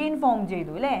 പ്രോട്ടീൻ ഫോം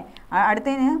ചെയ്തു അല്ലേ?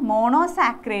 അടുത്തതിന്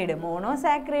മോണോസാക്രൈഡ്.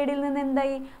 മോണോസാക്രൈഡിൽ നിന്ന്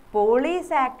എന്തായി?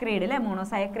 പോളിസാക്രൈഡ് അല്ലേ?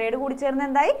 മോണോസാക്രൈഡ് കൂടി ചേർന്ന്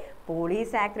എന്തായി?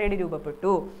 പോളിസാക്രൈഡ്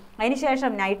രൂപപ്പെട്ടു.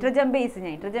 അതിനുശേഷം നൈട്രജൻ ബേസ്.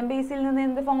 നൈട്രജൻ ബേസിൽ നിന്ന്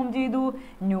എന്ത് ഫോം ചെയ്തു?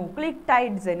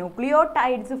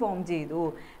 ന്യൂക്ലിയോടൈഡ്സ് ഫോം ചെയ്തു.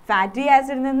 ഫാറ്റി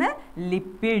ആസിഡിൽ നിന്ന്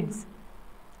ലിപ്പിഡ്സ്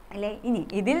അല്ലേ? ഇനി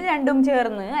ഇതിൽ രണ്ടും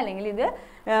ചേർന്ന് അല്ലെങ്കിൽ ഇത്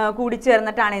കൂടി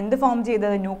ചേർന്നിട്ടാണ് എന്ത് ഫോം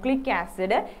ചെയ്തത്? Nucleic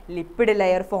acid lipid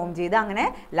layer form ചെയ്ത് അങ്ങനെ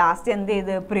ലാസ്റ്റ് എന്ത്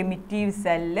ചെയ്ത്? പ്രിമിറ്റീവ്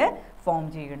സെല്ല് ഫോം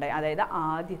ചെയ്യുകയുണ്ടായി. അതായത്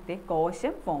ആദ്യത്തെ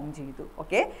കോശം ഫോം ചെയ്തു.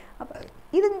 ഓക്കെ, അപ്പം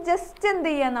ഇത് ജസ്റ്റ് എന്ത്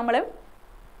ചെയ്യുക? നമ്മൾ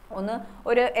ഒന്ന്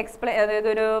ഒരു അതായത്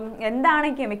ഒരു എന്താണ്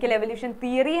കെമിക്കൽ എവല്യൂഷൻ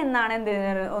തിയറി എന്നാണ്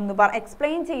ഒന്ന്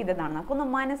എക്സ്പ്ലെയിൻ ചെയ്തതാണ്. നമുക്കൊന്ന്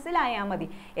മനസ്സിലായാൽ മതി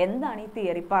എന്താണ് ഈ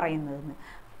തിയറി പറയുന്നതെന്ന്.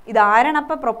 ഇതാരാണ്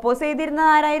അപ്പം പ്രൊപ്പോസ്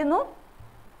ചെയ്തിരുന്നത്? ആരായിരുന്നു?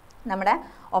 നമ്മുടെ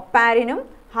ഒപ്പാരിനും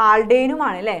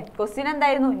ഹാൾഡെയിനുമാണ് അല്ലേ? ക്വസ്റ്റ്യൻ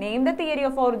എന്തായിരുന്നു? Name the theory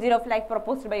of origin of life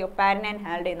proposed by Oparin and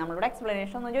Haldane. നമ്മളോട്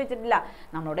എക്സ്പ്ലനേഷൻ ഒന്നും ചോദിച്ചിട്ടില്ല,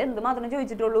 നമ്മളോട് എന്ത് മാത്രമേ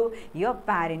ചോദിച്ചിട്ടുള്ളൂ? ഈ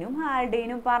ഒപ്പാരിനും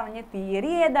ഹാൾഡെയിനും പറഞ്ഞ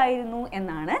തിയറി ഏതായിരുന്നു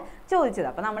എന്നാണ് ചോദിച്ചത്.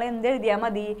 അപ്പം നമ്മൾ എന്ത് എഴുതിയാൽ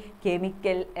മതി?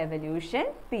 കെമിക്കൽ എവല്യൂഷൻ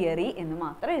തിയറി എന്ന്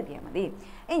മാത്രം എഴുതിയാൽ മതി.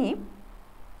 ഇനി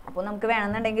അപ്പോൾ നമുക്ക്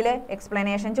വേണമെന്നുണ്ടെങ്കിൽ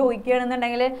എക്സ്പ്ലനേഷൻ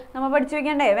ചോദിക്കുകയാണെന്നുണ്ടെങ്കിൽ നമ്മൾ പഠിച്ചു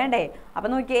വെക്കണ്ടേ? വേണ്ടേ? അപ്പം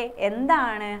നോക്കിയേ,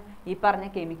 എന്താണ് ഈ പറഞ്ഞ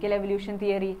കെമിക്കൽ എവല്യൂഷൻ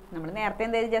തിയറി? നമ്മൾ നേരത്തെ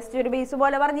എന്തായാലും ജസ്റ്റ് ഒരു ബേസ്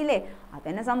പോലെ പറഞ്ഞില്ലേ?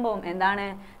 അതന്നെ സംഭവം. എന്താണ്?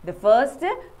 The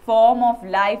first form of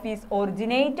life is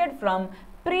originated from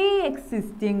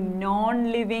pre-existing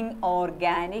non-living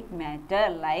organic matter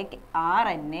like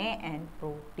RNA and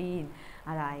protein.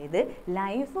 അതായത്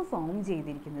ലൈഫ് ഫോം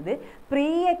ചെയ്തിരിക്കുന്നത് പ്രീ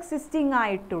എക്സിസ്റ്റിംഗ്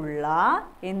ആയിട്ടുള്ള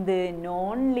എന്ത്?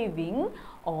 നോൺ ലിവിങ്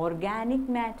ഓർഗാനിക്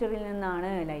മാറ്ററിൽ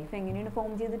നിന്നാണ്. ലൈഫ് എങ്ങനെയാണ്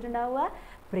ഫോം ചെയ്തിട്ടുണ്ടാവുക?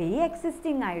 പ്രീ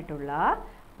എക്സിസ്റ്റിംഗ് ആയിട്ടുള്ള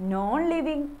നോൺ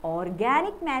ലിവിങ്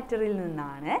ഓർഗാനിക് മാറ്ററിൽ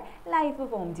നിന്നാണ് ലൈഫ്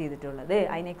ഫോം ചെയ്തിട്ടുള്ളത്.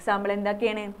 അതിന് എക്സാമ്പിൾ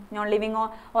എന്തൊക്കെയാണ്? നോൺ ലിവിങ്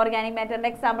ഓർഗാനിക്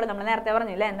മാറ്ററിൻ്റെ എക്സാമ്പിൾ നമ്മൾ നേരത്തെ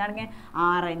പറഞ്ഞില്ലേ? എന്താണ്?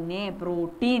 RNA,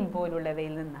 പ്രോട്ടീൻ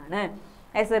പോലുള്ളവയിൽ നിന്നാണ്.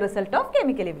 As A result of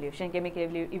chemical evolution.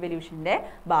 Chemical ഇവല്യൂഷൻ്റെ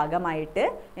ഭാഗമായിട്ട്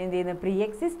എന്ത് ചെയ്യുന്നത്? പ്രീ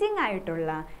എക്സിസ്റ്റിംഗ് ആയിട്ടുള്ള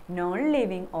നോൺ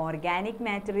ലിവിങ് ഓർഗാനിക്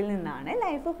മാറ്ററിൽ നിന്നാണ്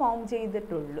ലൈഫ് ഫോം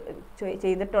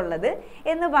ചെയ്തിട്ടുള്ളത്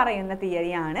എന്ന് പറയുന്ന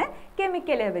തിയറിയാണ്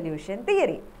കെമിക്കൽ എവല്യൂഷൻ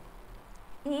തിയറി.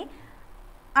 ഈ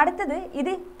അടുത്തത്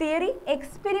ഇത് തിയറി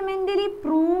എക്സ്പെരിമെൻ്റലി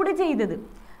പ്രൂവ്ഡ് ചെയ്തത്.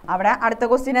 അവിടെ അടുത്ത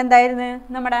ക്വസ്റ്റ്യൻ എന്തായിരുന്നു?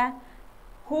 നമ്മുടെ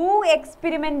ഹൂ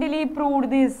എക്സ്പെരിമെൻ്റലി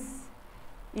പ്രൂവ്ഡ് ദിസ്?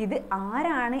 ഇത്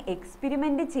ആരാണ്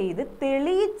എക്സ്പെരിമെൻ്റ് ചെയ്ത്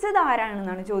തെളിയിച്ചത്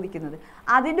ആരാണെന്നാണ് ചോദിക്കുന്നത്.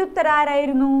 അതിൻ്റെ ഉത്തരം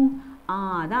ആരായിരുന്നു?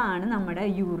 അതാണ് നമ്മുടെ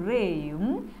യുറേയും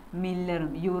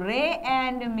മില്ലറും. യുറേ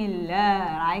ആൻഡ്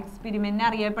മില്ലർ. ആ എക്സ്പെരിമെൻ്റ്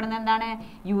അറിയപ്പെടുന്നത് എന്താണ്?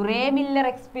 യുറേ മില്ലർ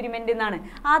എക്സ്പെരിമെൻ്റ് എന്നാണ്.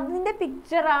 അതിൻ്റെ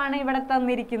പിക്ചറാണ് ഇവിടെ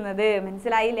തന്നിരിക്കുന്നത്.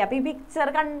 മനസ്സിലായില്ലേ? അപ്പോൾ ഈ പിക്ചർ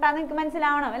കണ്ടാൽ നിങ്ങൾക്ക്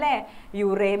മനസ്സിലാവണം അല്ലേ?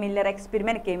 യുറേ മില്ലർ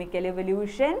എക്സ്പെരിമെൻറ്റ്, കെമിക്കൽ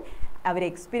എവല്യൂഷൻ അവർ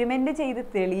എക്സ്പെരിമെൻ്റ് ചെയ്ത്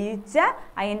തെളിയിച്ച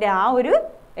അതിൻ്റെ ആ ഒരു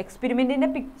എക്സ്പെരിമെൻറ്റിൻ്റെ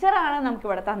പിക്ചറാണ്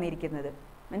നമുക്കിവിടെ തന്നിരിക്കുന്നത്.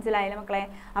 മനസ്സിലായില്ലേ മക്കളെ?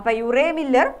 അപ്പം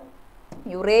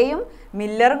യുറേയും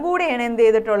മില്ലറും കൂടെയാണ് എന്ത്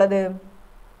ചെയ്തിട്ടുള്ളത്?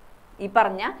 ഈ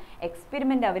പറഞ്ഞ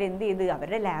എക്സ്പെരിമെൻ്റ് അവരെന്ത് ചെയ്ത്?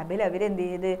 അവരുടെ ലാബിൽ അവരെന്ത്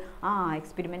ചെയ്ത്?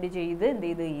 എക്സ്പെരിമെൻ്റ് ചെയ്ത് എന്ത്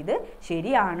ചെയ്ത്? ഇത്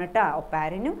ശരിയാണ് കേട്ടോ,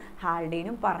 ഒപ്പാരിനും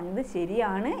ഹാൾഡെയിനും പറഞ്ഞത്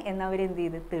ശരിയാണ് എന്നവരെന്ത്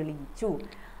ചെയ്ത്? തെളിയിച്ചു.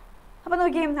 അപ്പം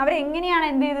നോക്കിയേ അവരെങ്ങനെയാണ്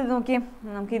എന്ത് ചെയ്തത്? നോക്കിയേ,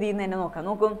 നമുക്ക് ഇതിൽ നിന്ന് തന്നെ നോക്കാം.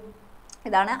 നോക്കൂ,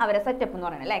 ഇതാണ് അവരെ സെറ്റപ്പ് എന്ന്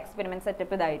പറയുന്നത് അല്ലേ? എക്സ്പെരിമെൻറ്റ്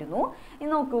സെറ്റപ്പ് ഇതായിരുന്നു. ഇനി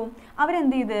നോക്കൂ,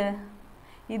 അവരെന്ത് ചെയ്ത്?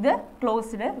 ഇത്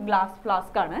ക്ലോസ്ഡ് ഗ്ലാസ്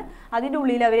ഫ്ലാസ്ക് ആണ്. അതിൻ്റെ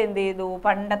ഉള്ളിൽ അവരെന്ത് ചെയ്തു?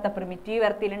 പണ്ടത്തെ പ്രിമിറ്റീവ്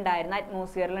എർത്തിലുണ്ടായിരുന്ന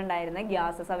അറ്റ്മോസ്ഫിയറിലുണ്ടായിരുന്ന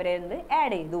ഗ്യാസസ് അവരെന്ത്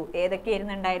ആഡ് ചെയ്തു.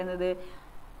 ഏതൊക്കെയായിരുന്നു ഉണ്ടായിരുന്നത്?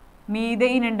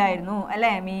 മീതെയിൻ ഉണ്ടായിരുന്നു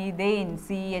അല്ലേ? മീതെയിൻ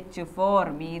CH4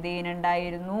 മീതെയിൻ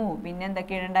ഉണ്ടായിരുന്നു. പിന്നെ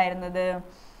എന്തൊക്കെയാണ് ഉണ്ടായിരുന്നത്?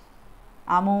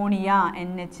 അമോണിയ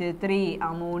NH3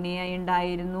 അമോണിയ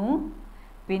ഉണ്ടായിരുന്നു.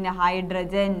 പിന്നെ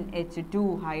ഹൈഡ്രജൻ H2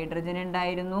 ഹൈഡ്രജൻ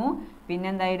ഉണ്ടായിരുന്നു. പിന്നെ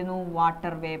എന്തായിരുന്നു?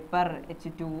 വാട്ടർ വേപ്പർ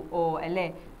H2O അല്ലേ,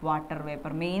 വാട്ടർ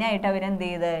വേപ്പർ. മെയിനായിട്ട് അവരെന്ത്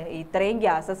ചെയ്ത് ഇത്രയും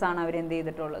ഗ്യാസസ് ആണ് അവരെന്ത്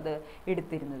ചെയ്തിട്ടുള്ളത്,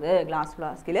 എടുത്തിരുന്നത്. ഗ്ലാസ്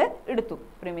ഫ്ലാസ്കിൽ എടുത്തു.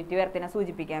 പ്രിമിറ്റീവ് എർത്തിനെ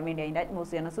സൂചിപ്പിക്കാൻ വേണ്ടി, അതിൻ്റെ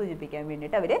അറ്റ്മോസ്ഫിയറിനെ സൂചിപ്പിക്കാൻ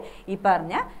വേണ്ടിയിട്ട് അവർ ഈ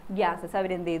പറഞ്ഞ ഗ്യാസസ്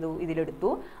അവരെന്ത് ചെയ്തു,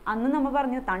 ഇതിലെടുത്തു. അന്ന് നമ്മൾ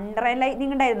പറഞ്ഞു തണ്ടർ ആൻഡ്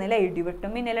ലൈറ്റ്നിങ് ഉണ്ടായിരുന്നു അല്ലേ,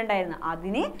 ഇടിവെട്ടും മിന്നലുണ്ടായിരുന്നു.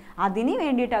 അതിന്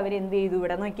വേണ്ടിയിട്ട് അവരെന്ത് ചെയ്തു,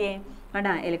 ഇവിടെ നോക്കിയേ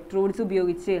കണ്ടാ, ഇലക്ട്രോഡ്സ്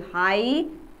ഉപയോഗിച്ച്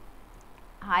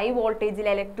ഹൈ വോൾട്ടേജിൽ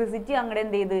ഇലക്ട്രിസിറ്റി അങ്ങോട്ട്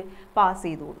എന്ത് ചെയ്ത് പാസ്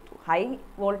ചെയ്ത് കൊടുത്തു. ഹൈ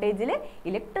വോൾട്ടേജിൽ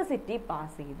ഇലക്ട്രിസിറ്റി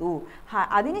പാസ് ചെയ്തു.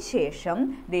 അതിനുശേഷം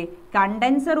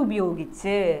കണ്ടൻസർ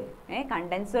ഉപയോഗിച്ച്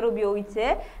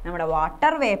നമ്മുടെ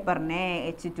വാട്ടർ വേപ്പറിനെ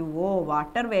H2O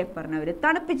വാട്ടർ വേപ്പറിനെ അവർ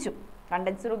തണുപ്പിച്ചു.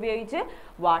 കണ്ടൻസർ ഉപയോഗിച്ച്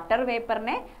വാട്ടർ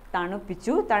വേപ്പറിനെ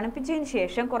തണുപ്പിച്ചതിന്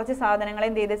ശേഷം കുറച്ച് സാധനങ്ങൾ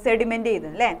എന്ത് ചെയ്ത് സെഡിമെന്റ് ചെയ്തു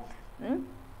അല്ലേ,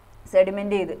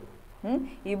 സെഡിമെന്റ് ചെയ്ത്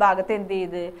ഈ ഭാഗത്ത് എന്ത്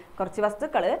ചെയ്ത് കുറച്ച്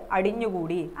വസ്തുക്കൾ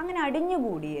അടിഞ്ഞുകൂടി. അങ്ങനെ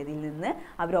അടിഞ്ഞുകൂടിയതിൽ നിന്ന്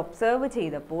അവർ ഒബ്സർവ്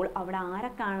ചെയ്തപ്പോൾ അവിടെ ആരെ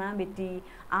കാണാൻ പറ്റി,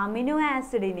 അമിനോ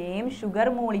ആസിഡിനെയും ഷുഗർ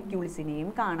മോളിക്യൂൾസിനെയും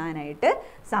കാണാനായിട്ട്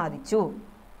സാധിച്ചു.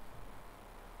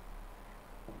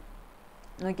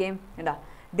 നോക്കിയേ കേട്ടോ,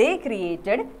 they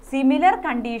created similar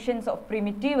conditions of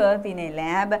primitive earth in a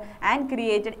lab and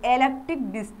created electric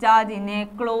discharge in a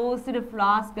closed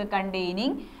flask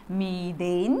containing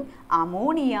methane,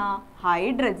 ammonia,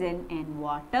 hydrogen and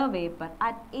water vapor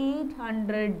at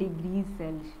 800 degrees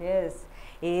Celsius.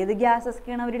 ഏത്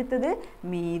ഗ്യാസൊക്കെയാണ് അവരെടുത്തത്?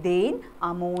 Methane,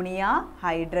 ammonia,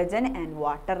 hydrogen and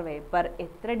water vapour.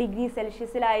 എത്ര degree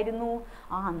സെൽഷ്യസിലായിരുന്നു?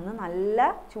 അന്ന് നല്ല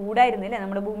ചൂടായിരുന്നു അല്ലേ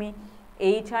നമ്മുടെ ഭൂമി.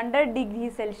 800 degree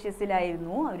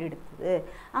സെൽഷ്യസിലായിരുന്നു അവരെടുത്തത്.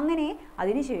 അങ്ങനെ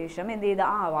അതിനുശേഷം എന്ത് ചെയ്ത്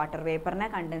വാട്ടർ വേപ്പറിനെ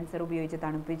കണ്ടൻസർ ഉപയോഗിച്ച്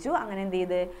തണുപ്പിച്ചു. അങ്ങനെ എന്ത്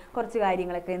ചെയ്ത് കുറച്ച്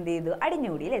കാര്യങ്ങളൊക്കെ എന്ത് ചെയ്തു,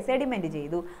 അടിഞ്ഞുകൂടി അല്ലേ, സെഡിമെന്റ്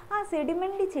ചെയ്തു. ആ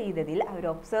സെഡിമെന്റ് ചെയ്തതിൽ അവർ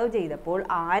ഒബ്സർവ് ചെയ്തപ്പോൾ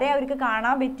ആരെ അവർക്ക്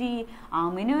കാണാൻ പറ്റി?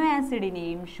 അമിനോ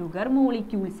ആസിഡിനെയും ഷുഗർ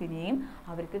മോളിക്യൂൾസിനെയും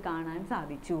അവർക്ക് കാണാൻ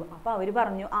സാധിച്ചു. അപ്പോൾ അവർ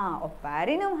പറഞ്ഞു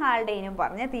ഒപ്പാരിനും ഹാൽഡെയിനും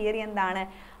പറഞ്ഞ തിയറി എന്താണ്,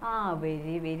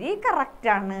 വെരി വെരി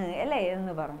കറക്റ്റാണ് അല്ലേ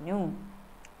എന്ന് പറഞ്ഞു.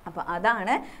 അപ്പോൾ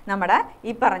അതാണ് നമ്മുടെ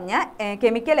ഈ പറഞ്ഞ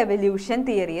കെമിക്കൽ എവല്യൂഷൻ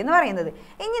തിയറി എന്ന് പറയുന്നത്.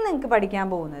 ഇനി നിങ്ങൾക്ക് പഠിക്കാൻ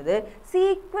പോകുന്നത്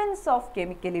സീക്വൻസ് ഓഫ്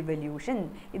കെമിക്കൽ ഇവല്യൂഷൻ.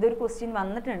 ഇതൊരു ക്വസ്റ്റ്യൻ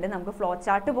വന്നിട്ടുണ്ട്, നമുക്ക് ഫ്ലോ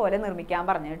ചാർട്ട് പോലെ നിർമ്മിക്കാൻ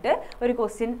പറഞ്ഞിട്ട് ഒരു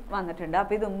ക്വസ്റ്റ്യൻ വന്നിട്ടുണ്ട്.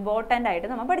 അപ്പോൾ ഇത് ഇമ്പോർട്ടൻ്റ് ആയിട്ട്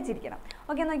നമ്മൾ പഠിച്ചിരിക്കണം.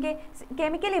 ഓക്കെ, നോക്കിയേ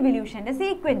കെമിക്കൽ ഇവല്യൂഷൻ്റെ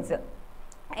സീക്വൻസ്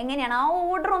എങ്ങനെയാണ്, ആ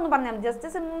ഓർഡർ ഒന്ന് പറഞ്ഞാൽ ജസ്റ്റ്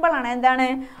സിമ്പിളാണ്. എന്താണ്?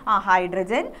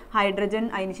 ഹൈഡ്രജൻ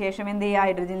അതിനുശേഷം എന്ത് ചെയ്യുക,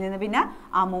 ഹൈഡ്രജനിൽ നിന്ന് പിന്നെ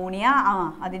അമോണിയ,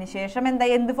 അതിനുശേഷം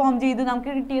എന്ത് ഫോം ചെയ്തു,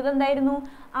 നമുക്ക് കിട്ടിയത് എന്തായിരുന്നു?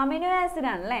 അമിനോ ആസിഡ്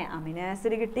ആണല്ലേ, അമിനോ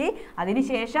ആസിഡ് കിട്ടി.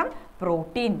 അതിനുശേഷം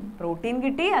പ്രോട്ടീൻ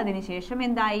കിട്ടി. അതിനുശേഷം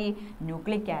എന്തായി?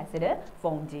 ന്യൂക്ലിക് ആസിഡ്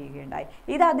ഫോം ചെയ്യുകയുണ്ടായി.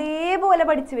 ഇത് അതേപോലെ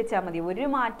പഠിച്ചു വെച്ചാൽ മതി, ഒരു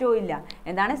മാറ്റവും ഇല്ല.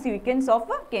 എന്താണ്? സീക്വൻസ്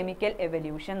ഓഫ് കെമിക്കൽ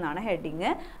എവല്യൂഷൻ എന്നാണ്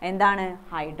ഹെഡിങ്. എന്താണ്?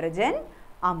 Hydrogen,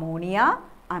 ammonia,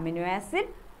 amino acid,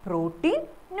 protein,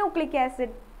 nucleic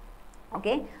acid.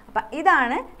 Okay, അപ്പം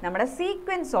ഇതാണ് നമ്മുടെ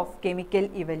sequence of chemical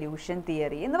evolution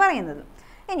theory എന്ന് പറയുന്നത്.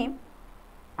 ഇനി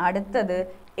അടുത്തത്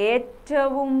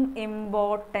ഏറ്റവും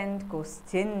ഇമ്പോർട്ടൻറ്റ്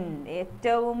ക്വസ്റ്റ്യൻ,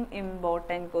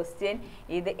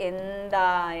 ഇത്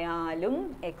എന്തായാലും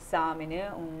എക്സാമിന്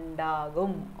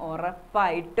ഉണ്ടാകും,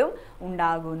 ഉറപ്പായിട്ടും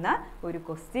ഉണ്ടാകുന്ന ഒരു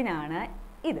ക്വസ്റ്റ്യനാണ്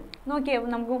ഇത്. നോക്കിയേ,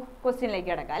 നമുക്ക്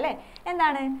ക്വസ്റ്റ്യനിലേക്ക് കിടക്കാം അല്ലേ.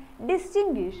 എന്താണ്?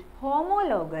 Distinguish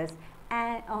homologous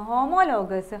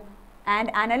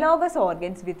and analogous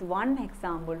organs with one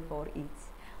example for each.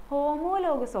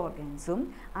 Homologous ഓർഗൻസും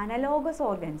analogous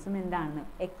ഓർഗൻസും എന്താണെന്ന്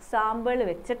എക്സാമ്പിൾ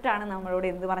വെച്ചിട്ടാണ് നമ്മളോട്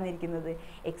എന്ത് പറഞ്ഞിരിക്കുന്നത്,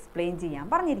 എക്സ്പ്ലെയിൻ ചെയ്യാൻ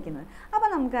പറഞ്ഞിരിക്കുന്നത്. അപ്പോൾ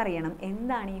നമുക്കറിയണം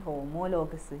എന്താണ് ഈ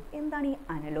ഹോമോലോഗസ്, എന്താണ് ഈ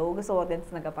അനലോഗസ് ഓർഗൻസ്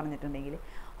എന്നൊക്കെ പറഞ്ഞിട്ടുണ്ടെങ്കിൽ.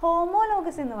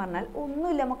 ഹോമോലോഗസ് എന്ന് പറഞ്ഞാൽ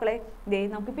ഒന്നുമില്ല മക്കളെ,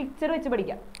 നമുക്ക് പിക്ചർ വെച്ച്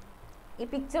പഠിക്കാം. ഈ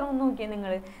പിക്ചർ ഒന്ന് നോക്കിയാൽ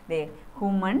നിങ്ങൾ,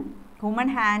 ഹ്യൂമൻ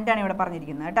ഹാൻഡാണ് ഇവിടെ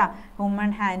പറഞ്ഞിരിക്കുന്നത് കേട്ടോ. ഹ്യൂമൻ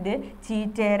ഹാൻഡ്,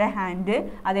 ചീറ്റയുടെ ഹാൻഡ്,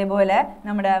 അതേപോലെ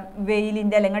നമ്മുടെ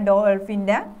വെയിലിൻ്റെ അല്ലെങ്കിൽ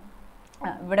ഡോൾഫിൻ്റെ,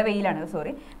 ഇവിടെ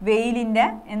വെയിലിൻ്റെ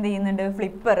എന്ത് ചെയ്യുന്നുണ്ട്,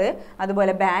 ഫ്ലിപ്പർ,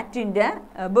 അതുപോലെ ബാറ്റിൻ്റെ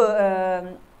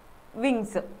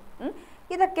വിങ്സ്.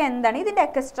 ഇതൊക്കെ എന്താണ്?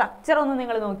 ഇതിൻ്റെയൊക്കെ സ്ട്രക്ചർ ഒന്ന്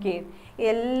നിങ്ങൾ നോക്കിയേ,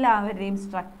 എല്ലാവരുടെയും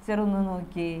സ്ട്രക്ചർ ഒന്ന്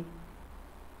നോക്കിയേ,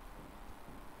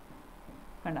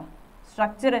 കണ്ടോ?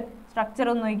 സ്ട്രക്ചർ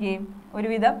ഒന്ന് നോക്കിയേ,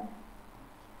 ഒരുവിധം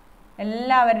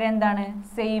എല്ലാവരുടെയും എന്താണ്,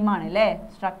 സെയിം ആണ് അല്ലേ.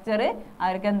 സ്ട്രക്ചർ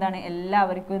അവർക്ക് എന്താണ്,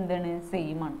 എല്ലാവർക്കും എന്താണ്,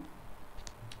 സെയിം ആണ്.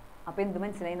 അപ്പോൾ എന്ത്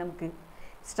മനസ്സിലായി നമുക്ക്?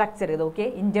 സ്ട്രക്ചർ ഇത് ഓക്കെ,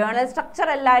 ഇന്റേണൽ സ്ട്രക്ചർ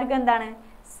എല്ലാവർക്കും എന്താണ്,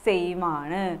 സെയിം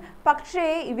ആണ്. പക്ഷേ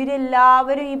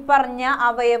ഇവരെല്ലാവരും ഈ പറഞ്ഞ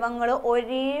അവയവങ്ങൾ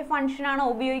ഒരേ ഫങ്ഷനാണോ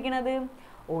ഉപയോഗിക്കുന്നത്?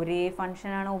 ഒരേ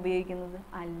ഫങ്ഷനാണ് ഉപയോഗിക്കുന്നത്?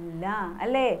 അല്ല,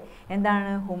 അല്ലേ?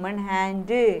 എന്താണ് ഹ്യൂമൻ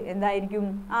ഹാൻഡ് എന്തായിരിക്കും?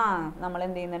 നമ്മൾ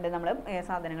എന്ത് ചെയ്യുന്നുണ്ട്, നമ്മൾ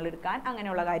സാധനങ്ങൾ എടുക്കാൻ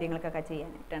അങ്ങനെയുള്ള കാര്യങ്ങൾക്കൊക്കെ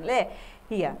ചെയ്യാനായിട്ടാണ് അല്ലേ.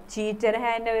 Here cheater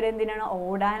hand അവരെന്തിനാണ്?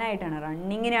 ഓടാനായിട്ടാണ്,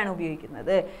 റണ്ണിങ്ങിനാണ്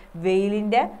ഉപയോഗിക്കുന്നത്.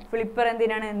 വെയിലിൻ്റെ ഫ്ലിപ്പർ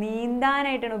എന്തിനാണ്?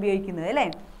 നീന്താനായിട്ടാണ് ഉപയോഗിക്കുന്നത് അല്ലേ.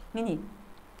 ഇനി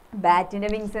ബാറ്റിൻ്റെ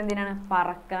വിങ്സ് എന്തിനാണ്?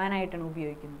 പറക്കാനായിട്ടാണ്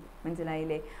ഉപയോഗിക്കുന്നത്.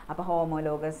 മനസ്സിലായില്ലേ? അപ്പോൾ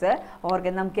ഹോമോലോഗസ്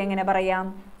ഓർഗൻ നമുക്ക് എങ്ങനെ പറയാം?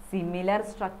 സിമിലർ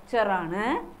സ്ട്രക്ചറാണ്,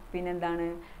 പിന്നെന്താണ്?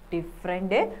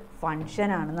 ഡിഫറെൻ്റ്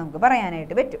ഫങ്ഷനാണ് നമുക്ക്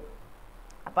പറയാനായിട്ട് പറ്റും.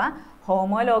 അപ്പം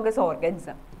ഹോമോലോഗസ്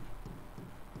ഓർഗൻസ്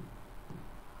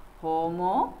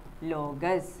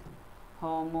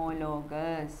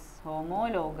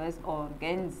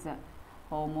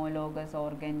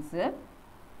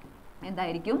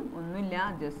എന്തായിരിക്കും? ഒന്നുമില്ല,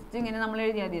 ജസ്റ്റ് ഇങ്ങനെ നമ്മൾ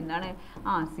എഴുതിയാൽ മതി. എന്താണ്?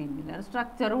 സിമിലർ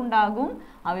സ്ട്രക്ചറും ഉണ്ടാകും,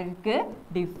 അവർക്ക്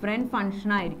ഡിഫറെൻറ്റ്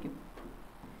ഫങ്ഷൻ ആയിരിക്കും.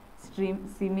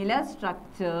 Similar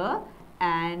structure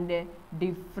and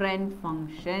different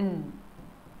function.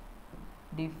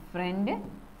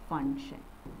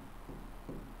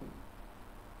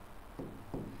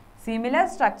 Similar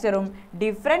സ്ട്രക്ചറും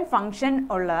different function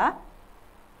ഉള്ള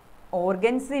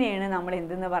ഓർഗൻസിനെയാണ് നമ്മൾ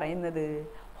എന്തെന്ന് പറയുന്നത്?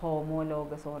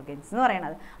 ഹോമോലോഗസ് ഓർഗൻസ് എന്ന്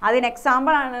പറയുന്നത്. അതിന്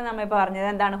എക്സാമ്പിൾ ആണ് നമ്മൾ പറഞ്ഞത്.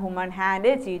 എന്താണ്? ഹ്യൂമൻ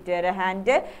ഹാൻഡ്, ചീറ്റർ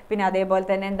ഹാൻഡ്, പിന്നെ അതേപോലെ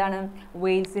തന്നെ എന്താണ്?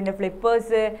 വെയിൽസിൻ്റെ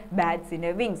ഫ്ലിപ്പേഴ്സ്,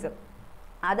 ബാറ്റ്സിൻ്റെ വിങ്സ്.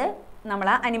 അത്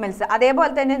നമ്മളെ അനിമൽസ്.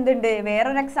 അതേപോലെ തന്നെ എന്തുണ്ട്?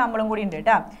 വേറൊരു എക്സാമ്പിളും കൂടി ഉണ്ട്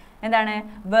കേട്ടോ. എന്താണ്?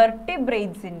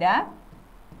 വെർട്ടിബ്രേറ്റ്സിൻ്റെ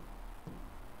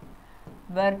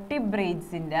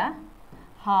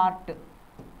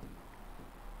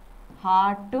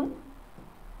ഹാർട്ടും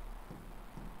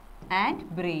ആൻഡ്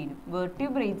ബ്രെയിനും.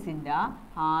 വെർട്ടിബ്രേറ്റ്സിൻ്റെ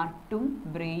ഹാർട്ടും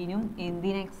ബ്രെയിനും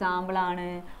എന്തിന് എക്സാമ്പിളാണ്?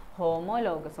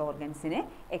 ഹോമോലോഗസ് ഓർഗൻസിന്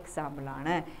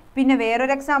എക്സാമ്പിളാണ്. പിന്നെ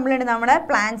വേറൊരു എക്സാമ്പിൾ ഉണ്ട്. നമ്മുടെ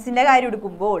പ്ലാന്റ്സിൻ്റെ കാര്യം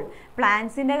എടുക്കുമ്പോൾ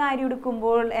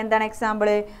എന്താണ് example?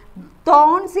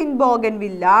 Thorns in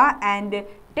bougainvillea and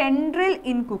tendril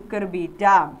in കുക്കർബീറ്റ.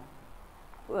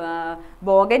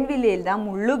 ബോഗൻവില്ലയിലത്തെ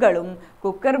മുള്ളുകളും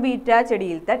കുക്കർബീറ്റ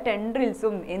ചെടിയിലത്തെ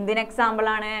ടെൻഡ്രിൽസും എന്തിന്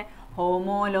എക്സാമ്പിളാണ്?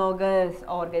 ഹോമോലോഗസ്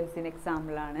ഓർഗൻസിന്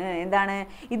എക്സാമ്പിളാണ്. എന്താണ്?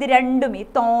 ഇത് രണ്ടും, ഈ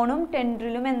തോണും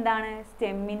ടെൻഡ്രിലും എന്താണ്?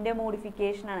 സ്റ്റെമ്മിൻ്റെ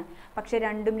മോഡിഫിക്കേഷനാണ്. പക്ഷെ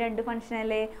രണ്ടും രണ്ട്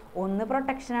ഫങ്ഷനല്ലേ? ഒന്ന്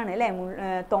പ്രൊട്ടക്ഷനാണ് അല്ലേ.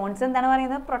 തോൺസ് എന്താണ്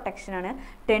പറയുന്നത്? പ്രൊട്ടക്ഷനാണ്.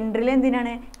 ടെൻഡ്രിൽ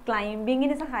എന്തിനാണ്?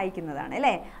 ക്ലൈംബിങ്ങിന് സഹായിക്കുന്നതാണ്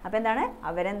അല്ലേ. അപ്പോൾ എന്താണ്?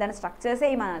 അവരെന്താണ്? സ്ട്രക്ചർ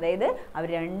സെയിം ആണ്. അതായത് അവർ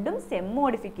രണ്ടും സ്റ്റെം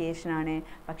മോഡിഫിക്കേഷനാണ്,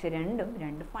 പക്ഷെ രണ്ടും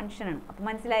രണ്ട് ഫങ്ഷനാണ്. അപ്പോൾ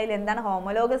മനസ്സിലായില്ലേ എന്താണ്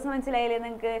ഹോമോലോഗസ്? മനസ്സിലായില്ലേ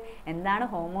നിങ്ങൾക്ക്? എന്താണ്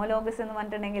ഹോമോലോഗസ് എന്ന്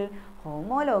പറഞ്ഞിട്ടുണ്ടെങ്കിൽ,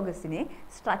 ഹോമോലോഗസിന്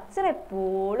സ്ട്രക്ചർ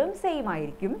എപ്പോഴും സെയിം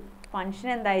ആയിരിക്കും, ഫങ്ഷൻ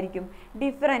എന്തായിരിക്കും?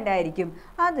 ഡിഫറെൻ്റ് ആയിരിക്കും.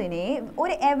 അതിനെ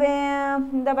ഒരു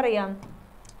എന്താ പറയുക,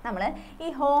 നമ്മൾ ഈ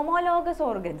ഹോമോലോഗസ്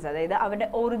ഓർഗൻസ്, അതായത് അവരുടെ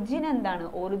ഒറിജിൻ എന്താണ്?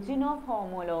 Origin of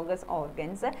homologous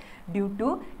organs due to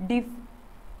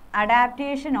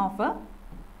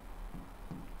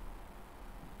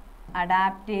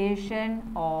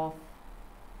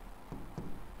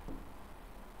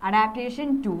adaptation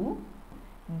to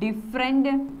different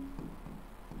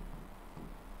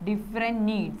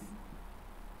needs.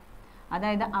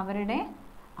 അതായത് അവരുടെ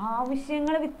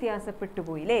ആവശ്യങ്ങൾ വ്യത്യാസപ്പെട്ടു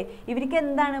പോയി അല്ലേ. ഇവർക്ക്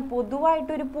എന്താണ്?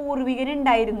 പൊതുവായിട്ടൊരു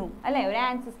പൂർവികനുണ്ടായിരുന്നു അല്ലേ, ഒരു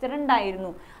ആൻസിസ്റ്റർ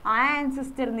ഉണ്ടായിരുന്നു. ആ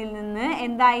ആൻസിസ്റ്ററിൽ നിന്ന്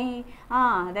എന്തായി?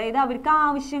 അതായത് അവർക്ക്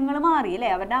ആവശ്യങ്ങൾ മാറി അല്ലേ.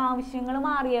 അവരുടെ ആവശ്യങ്ങൾ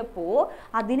മാറിയപ്പോൾ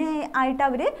അതിനായിട്ട്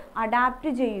അവർ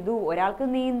അഡാപ്റ്റ് ചെയ്തു. ഒരാൾക്ക്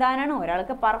നീന്താനാണ്,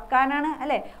 ഒരാൾക്ക് പറക്കാനാണ്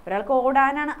അല്ലേ, ഒരാൾക്ക്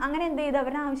ഓടാനാണ്. അങ്ങനെ എന്ത് ചെയ്ത്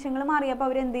അവരുടെ ആവശ്യങ്ങൾ മാറിയപ്പോൾ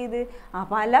അവരെന്ത് ചെയ്ത്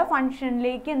പല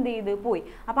ഫങ്ഷനിലേക്ക് എന്ത് ചെയ്ത് പോയി.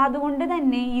 അപ്പോൾ അതുകൊണ്ട്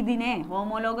തന്നെ ഇതിനെ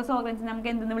ഹോമോലോഗസ് ഓർഗൻസ്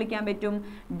നമുക്ക് എന്തെന്ന് വിളിക്കാൻ പറ്റും?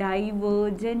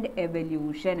 Divergent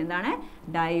evolution. എന്താണ്?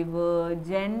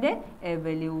 ഡൈവേർജന്റ്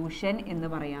എവല്യൂഷൻ എന്ന്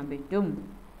പറയാൻ പറ്റും.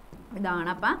 ഇതാണ്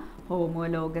അപ്പം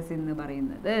ഹോമോലോഗസ് എന്ന്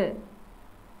പറയുന്നത്.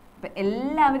 അപ്പം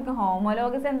എല്ലാവർക്കും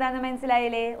ഹോമോലോഗസ് എന്താണെന്ന്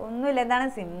മനസ്സിലായില്ലേ? ഒന്നുമില്ല. എന്താണ്?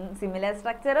 സിമിലർ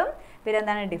സ്ട്രക്ചറും പിന്നെ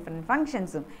എന്താണ്? ഡിഫറെൻറ്റ്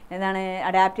ഫങ്ഷൻസും. എന്താണ്?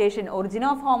 Adaptation, origin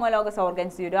of homologous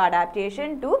organs due to adaptation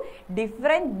to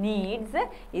different needs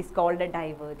is called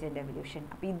divergent evolution.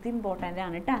 അപ്പോൾ ഇത് ഇമ്പോർട്ടൻ്റ്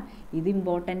ആണ് കേട്ടോ. ഇത്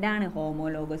ഇമ്പോർട്ടൻ്റ് ആണ്.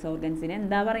 ഹോമോലോഗസ് ഓർഗൻസിന്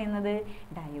എന്താ പറയുന്നത്?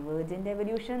 ഡൈവേർജന്റ്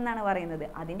എവല്യൂഷൻ എന്നാണ് പറയുന്നത്.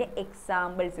 അതിൻ്റെ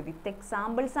എക്സാമ്പിൾസ്, വിത്ത്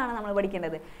എക്സാമ്പിൾസ് ആണ് നമ്മൾ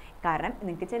പഠിക്കേണ്ടത്. കാരണം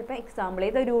നിങ്ങൾക്ക് ചിലപ്പോൾ എക്സാമ്പിളേ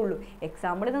തരുള്ളൂ.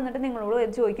 എക്സാമ്പിൾ തന്നിട്ട് നിങ്ങളോട്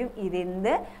ചോദിക്കും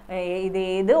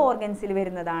ഇതേത് ഓർഗൻസിൽ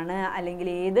വരുന്നതാണ്, അല്ലെങ്കിൽ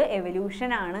ഏത്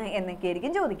എവല്യൂഷനാണ് എന്നൊക്കെ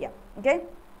ആയിരിക്കും ചോദിക്കാം. ഓക്കെ,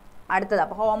 അടുത്തത്.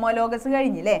 അപ്പോൾ ഹോമോലോഗസ്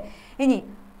കഴിഞ്ഞില്ലേ. ഇനി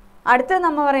അടുത്തത്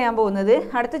നമ്മൾ പറയാൻ പോകുന്നത്,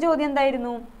 അടുത്ത ചോദ്യം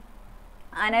എന്തായിരുന്നു?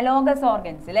 അനലോഗസ്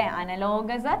ഓർഗൻസ് അല്ലേ.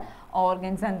 അനലോഗസ്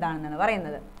ഓർഗൻസ് എന്താണെന്നാണ്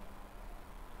പറയുന്നത്.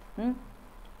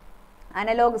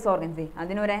 അനലോഗസ് ഓർഗൻസ്,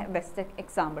 അതിനൊരു ബെസ്റ്റ്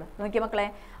എക്സാമ്പിൾ നോക്കിയ മക്കളെ.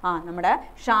 നമ്മുടെ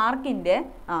ഷാർക്കിൻ്റെ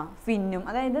ഫിന്നും,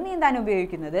 അതായത് നീന്താൻ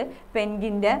ഉപയോഗിക്കുന്നത്,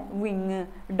 പെൻഗിൻ്റെ വിങ്,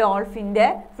 ഡോൾഫിൻ്റെ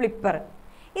ഫ്ലിപ്പർ,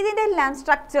 ഇതിൻ്റെ എല്ലാം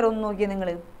സ്ട്രക്ചർ ഒന്ന് നോക്കിയേ നിങ്ങൾ.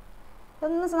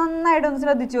 ഒന്ന് നന്നായിട്ടൊന്ന്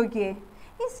ശ്രദ്ധിച്ച് നോക്കിയേ.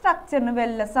 ഈ സ്ട്രക്ചറിന്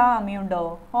വല്ല സാമ്യമുണ്ടോ?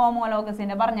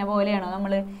 ഹോമോലോഗസിന്റെ പറഞ്ഞ പോലെയാണോ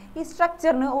നമ്മൾ? ഈ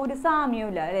സ്ട്രക്ചറിന് ഒരു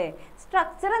സാമ്യമില്ല അല്ലേ?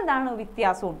 സ്ട്രക്ചർ എന്താണ്?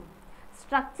 വ്യത്യാസവും.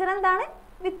 സ്ട്രക്ചർ എന്താണ്?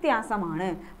 വ്യത്യാസമാണ്.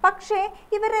 പക്ഷേ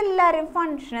ഇവരെല്ലാവരും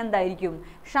ഫങ്ഷൻ എന്തായിരിക്കും?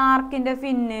 ഷാർക്കിന്റെ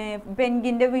ഫിന്ന്,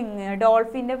 പെൻഗിന്റെ വിങ്,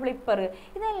 ഡോൾഫിന്റെ ഫ്ലിപ്പർ,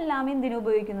 ഇതെല്ലാം എന്തിനു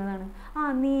ഉപയോഗിക്കുന്നതാണ്?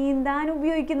 നീന്താൻ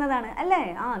ഉപയോഗിക്കുന്നതാണ് അല്ലേ?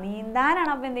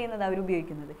 നീന്താനാണ് അപ്പം എന്ത് ചെയ്യുന്നത്? അവർ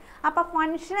ഉപയോഗിക്കുന്നത്. അപ്പം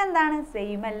ഫങ്ഷൻ എന്താണ്?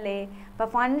 സെയിം അല്ലേ? അപ്പം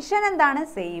ഫങ്ഷൻ എന്താണ്?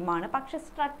 സെയിം ആണ്. പക്ഷെ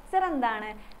സ്ട്രക്ചർ എന്താണ്?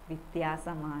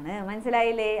 വ്യത്യാസമാണ്.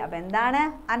 മനസ്സിലായില്ലേ? അപ്പം എന്താണ്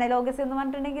അനലോഗസ് എന്ന്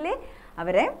പറഞ്ഞിട്ടുണ്ടെങ്കിൽ?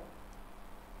 അവരെ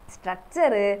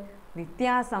സ്ട്രക്ചർ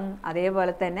വ്യത്യാസം,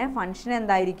 അതേപോലെ തന്നെ ഫങ്ഷൻ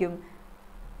എന്തായിരിക്കും?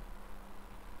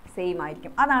 സെയിം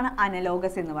ആയിരിക്കും. അതാണ്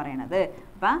അനലോഗസ് എന്ന് പറയുന്നത്.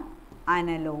 അപ്പം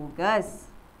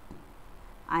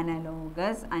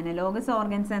അനലോഗസ്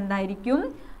ഓർഗൻസ് എന്തായിരിക്കും?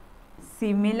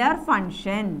 Similar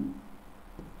function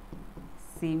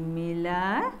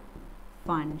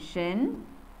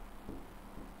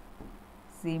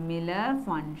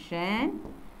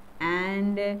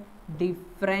and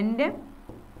different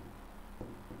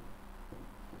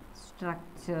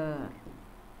structure.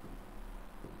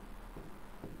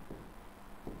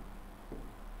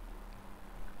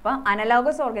 അപ്പം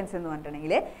അനലോഗസ് ഓർഗൻസ് എന്ന്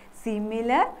പറഞ്ഞിട്ടുണ്ടെങ്കിൽ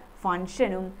സിമിലർ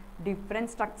ഫങ്ഷനും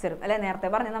ഡിഫറെൻറ്റ് സ്ട്രക്ചറും അല്ലെ? നേരത്തെ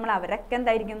പറഞ്ഞു നമ്മൾ അവരൊക്കെ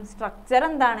എന്തായിരിക്കും? സ്ട്രക്ചർ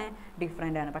എന്താണ്?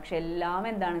 ഡിഫറെൻ്റ് ആണ്. പക്ഷെ എല്ലാം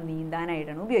എന്താണ്?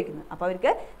 നീന്താനായിട്ടാണ് ഉപയോഗിക്കുന്നത്. അപ്പോൾ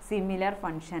അവർക്ക് സിമിലർ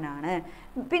ഫങ്ഷൻ ആണ്.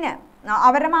 പിന്നെ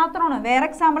അവരെ മാത്രമാണ്. വേറെ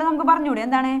എക്സാമ്പിൾ നമുക്ക് പറഞ്ഞുകൂടെ?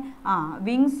 എന്താണ്?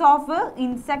 Wings of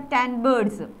insect and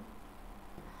birds.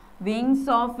 Wings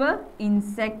of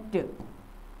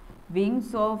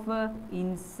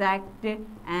insect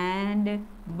and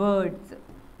birds.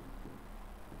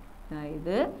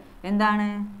 അതായത് എന്താണ്?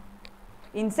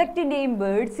 ഇൻസെക്റ്റിൻ്റെയും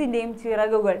ബേർഡ്സിൻ്റെയും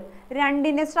ചിറകുകൾ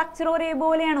രണ്ടിൻ്റെ സ്ട്രക്ചർ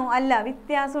ഒരേപോലെയാണോ? അല്ല,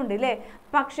 വ്യത്യാസമുണ്ട് അല്ലേ?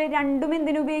 പക്ഷെ രണ്ടും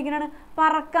എന്തിനു ഉപയോഗിക്കുന്നതാണ്?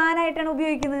 പറക്കാനായിട്ടാണ്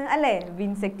ഉപയോഗിക്കുന്നത് അല്ലേ?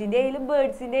 ഇൻസെക്റ്റിൻ്റെ ആയാലും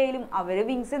ബേർഡ്സിൻ്റെ ആയാലും അവർ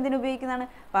വിങ്സ് എന്തിനു ഉപയോഗിക്കുന്നതാണ്?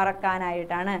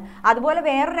 പറക്കാനായിട്ടാണ്. അതുപോലെ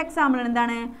വേറൊരു എക്സാമ്പിൾ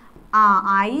എന്താണ്?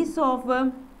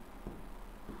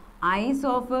 eyes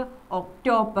of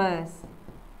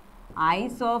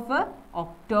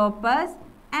octopus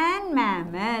and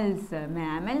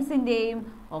mammals-ൻ്റെയും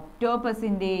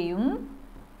ഒക്ടോപ്പസിൻ്റെയും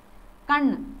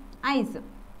കണ്ണ്, ഐസ്.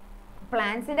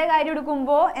 പ്ലാന്റ്സിൻ്റെ കാര്യം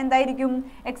എടുക്കുമ്പോൾ എന്തായിരിക്കും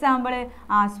example?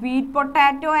 Sweet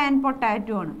potato and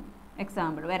potato ആണ്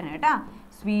എക്സാമ്പിൾ വരണം കേട്ടോ.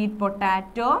 Sweet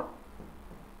potato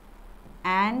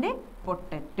and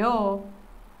potato.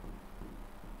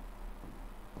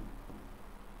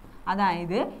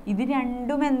 അതായത് ഇത്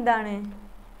രണ്ടും എന്താണ്?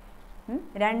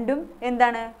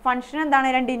 ഫങ്ഷൻ എന്താണ്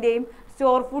രണ്ടിൻ്റെയും?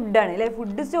 സ്റ്റോർ ഫുഡാണ് അല്ലേ?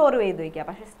 ഫുഡ് സ്റ്റോർ ചെയ്ത് വയ്ക്കുക.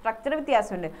 പക്ഷേ സ്ട്രക്ചർ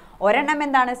വ്യത്യാസമുണ്ട്. ഒരെണ്ണം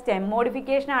എന്താണ്? സ്റ്റെം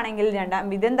മോഡിഫിക്കേഷൻ ആണെങ്കിൽ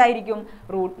ഇതെന്തായിരിക്കും?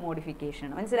 Root modification.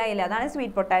 മനസ്സിലായില്ല? അതാണ്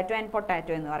സ്വീറ്റ് പൊട്ടാറ്റോ ആൻഡ്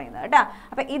പൊട്ടാറ്റോ എന്ന് പറയുന്നത് കേട്ടോ.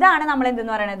 അപ്പം ഇതാണ് നമ്മൾ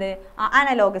എന്തെന്ന് പറയുന്നത്?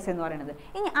 അനലോഗസ് എന്ന് പറയുന്നത്.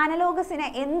 ഇനി അനലോഗസിനെ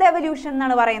എന്ത് എവല്യൂഷൻ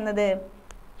എന്നാണ് പറയുന്നത്?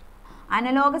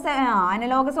 അനലോഗസ്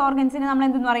ഓർഗൻസിന് നമ്മൾ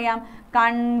എന്തെന്ന് പറയാം?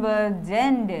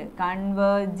 കൺവേർജന്റ്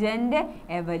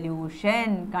എവല്യൂഷൻ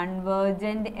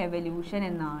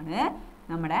എന്നാണ്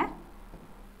നമ്മുടെ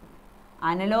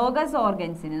അനലോഗസ്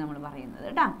ഓർഗൻസിന് നമ്മൾ പറയുന്നത്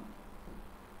കേട്ടോ.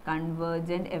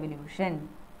 കൺവേർജന്റ് എവല്യൂഷൻ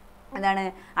എന്താണ്?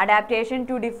 അഡാപ്റ്റേഷൻ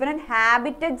ടു ഡിഫറെൻറ്റ്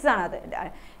ഹാബിറ്ററ്റ്സ് ആണ് അത്.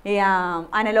 ഈ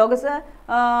അനലോഗസ്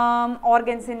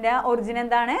ഓർഗൻസിൻ്റെ ഒറിജിൻ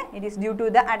എന്താണ്? It is due to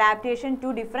the adaptation to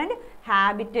different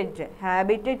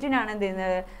ഹാബിറ്ററ്റിനാണ് എന്ത്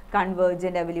ചെയ്യുന്നത്?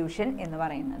 കൺവേർജന്റ് എവല്യൂഷൻ എന്ന്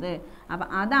പറയുന്നത്. അപ്പം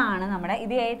അതാണ് നമ്മുടെ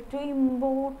ഇത് ഏറ്റവും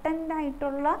ഇമ്പോർട്ടൻ്റ്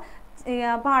ആയിട്ടുള്ള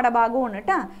പാഠഭാഗമാണ്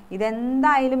കേട്ടോ.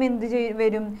 ഇതെന്തായാലും എന്ത്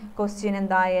വരും? ക്വസ്റ്റ്യൻ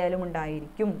എന്തായാലും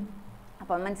ഉണ്ടായിരിക്കും.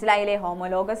 അപ്പം മനസ്സിലായില്ലേ?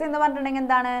 ഹോമോലോഗസ് എന്ന് പറഞ്ഞിട്ടുണ്ടെങ്കിൽ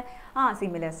എന്താണ്?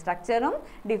 Similar സ്ട്രക്ചറും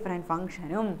different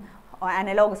ഫങ്ഷനും.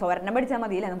 അനലോഗസ് ഒരെണ്ണം പഠിച്ചാൽ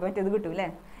മതിയല്ലേ? നമുക്ക് മറ്റേത് കിട്ടും അല്ലേ?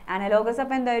 അനലോഗസ്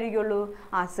അപ്പം എന്തായിരിക്കുള്ളൂ?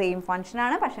 സെയിം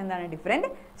ഫങ്ഷനാണ്, പക്ഷെ എന്താണ്? ഡിഫറെൻറ്റ്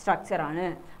സ്ട്രക്ചറാണ്.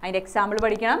 അതിൻ്റെ എക്സാമ്പിൾ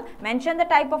പഠിക്കണം. Mention the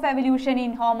type of evolution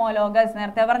in homologous.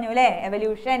 നേരത്തെ പറഞ്ഞു അല്ലേ?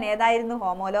 എവല്യൂഷൻ ഏതായിരുന്നു?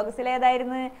 ഹോമോലോഗസിൽ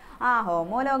ഏതായിരുന്നു?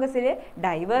 ഹോമോലോഗസിൽ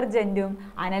ഡൈവർജൻറ്റും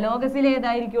അനലോഗസിൽ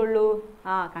ഏതായിരിക്കുള്ളൂ?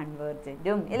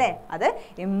 കൺവേർജൻറ്റും ഇല്ലേ? അത്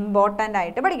ഇമ്പോർട്ടൻ്റ്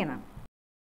ആയിട്ട് പഠിക്കണം.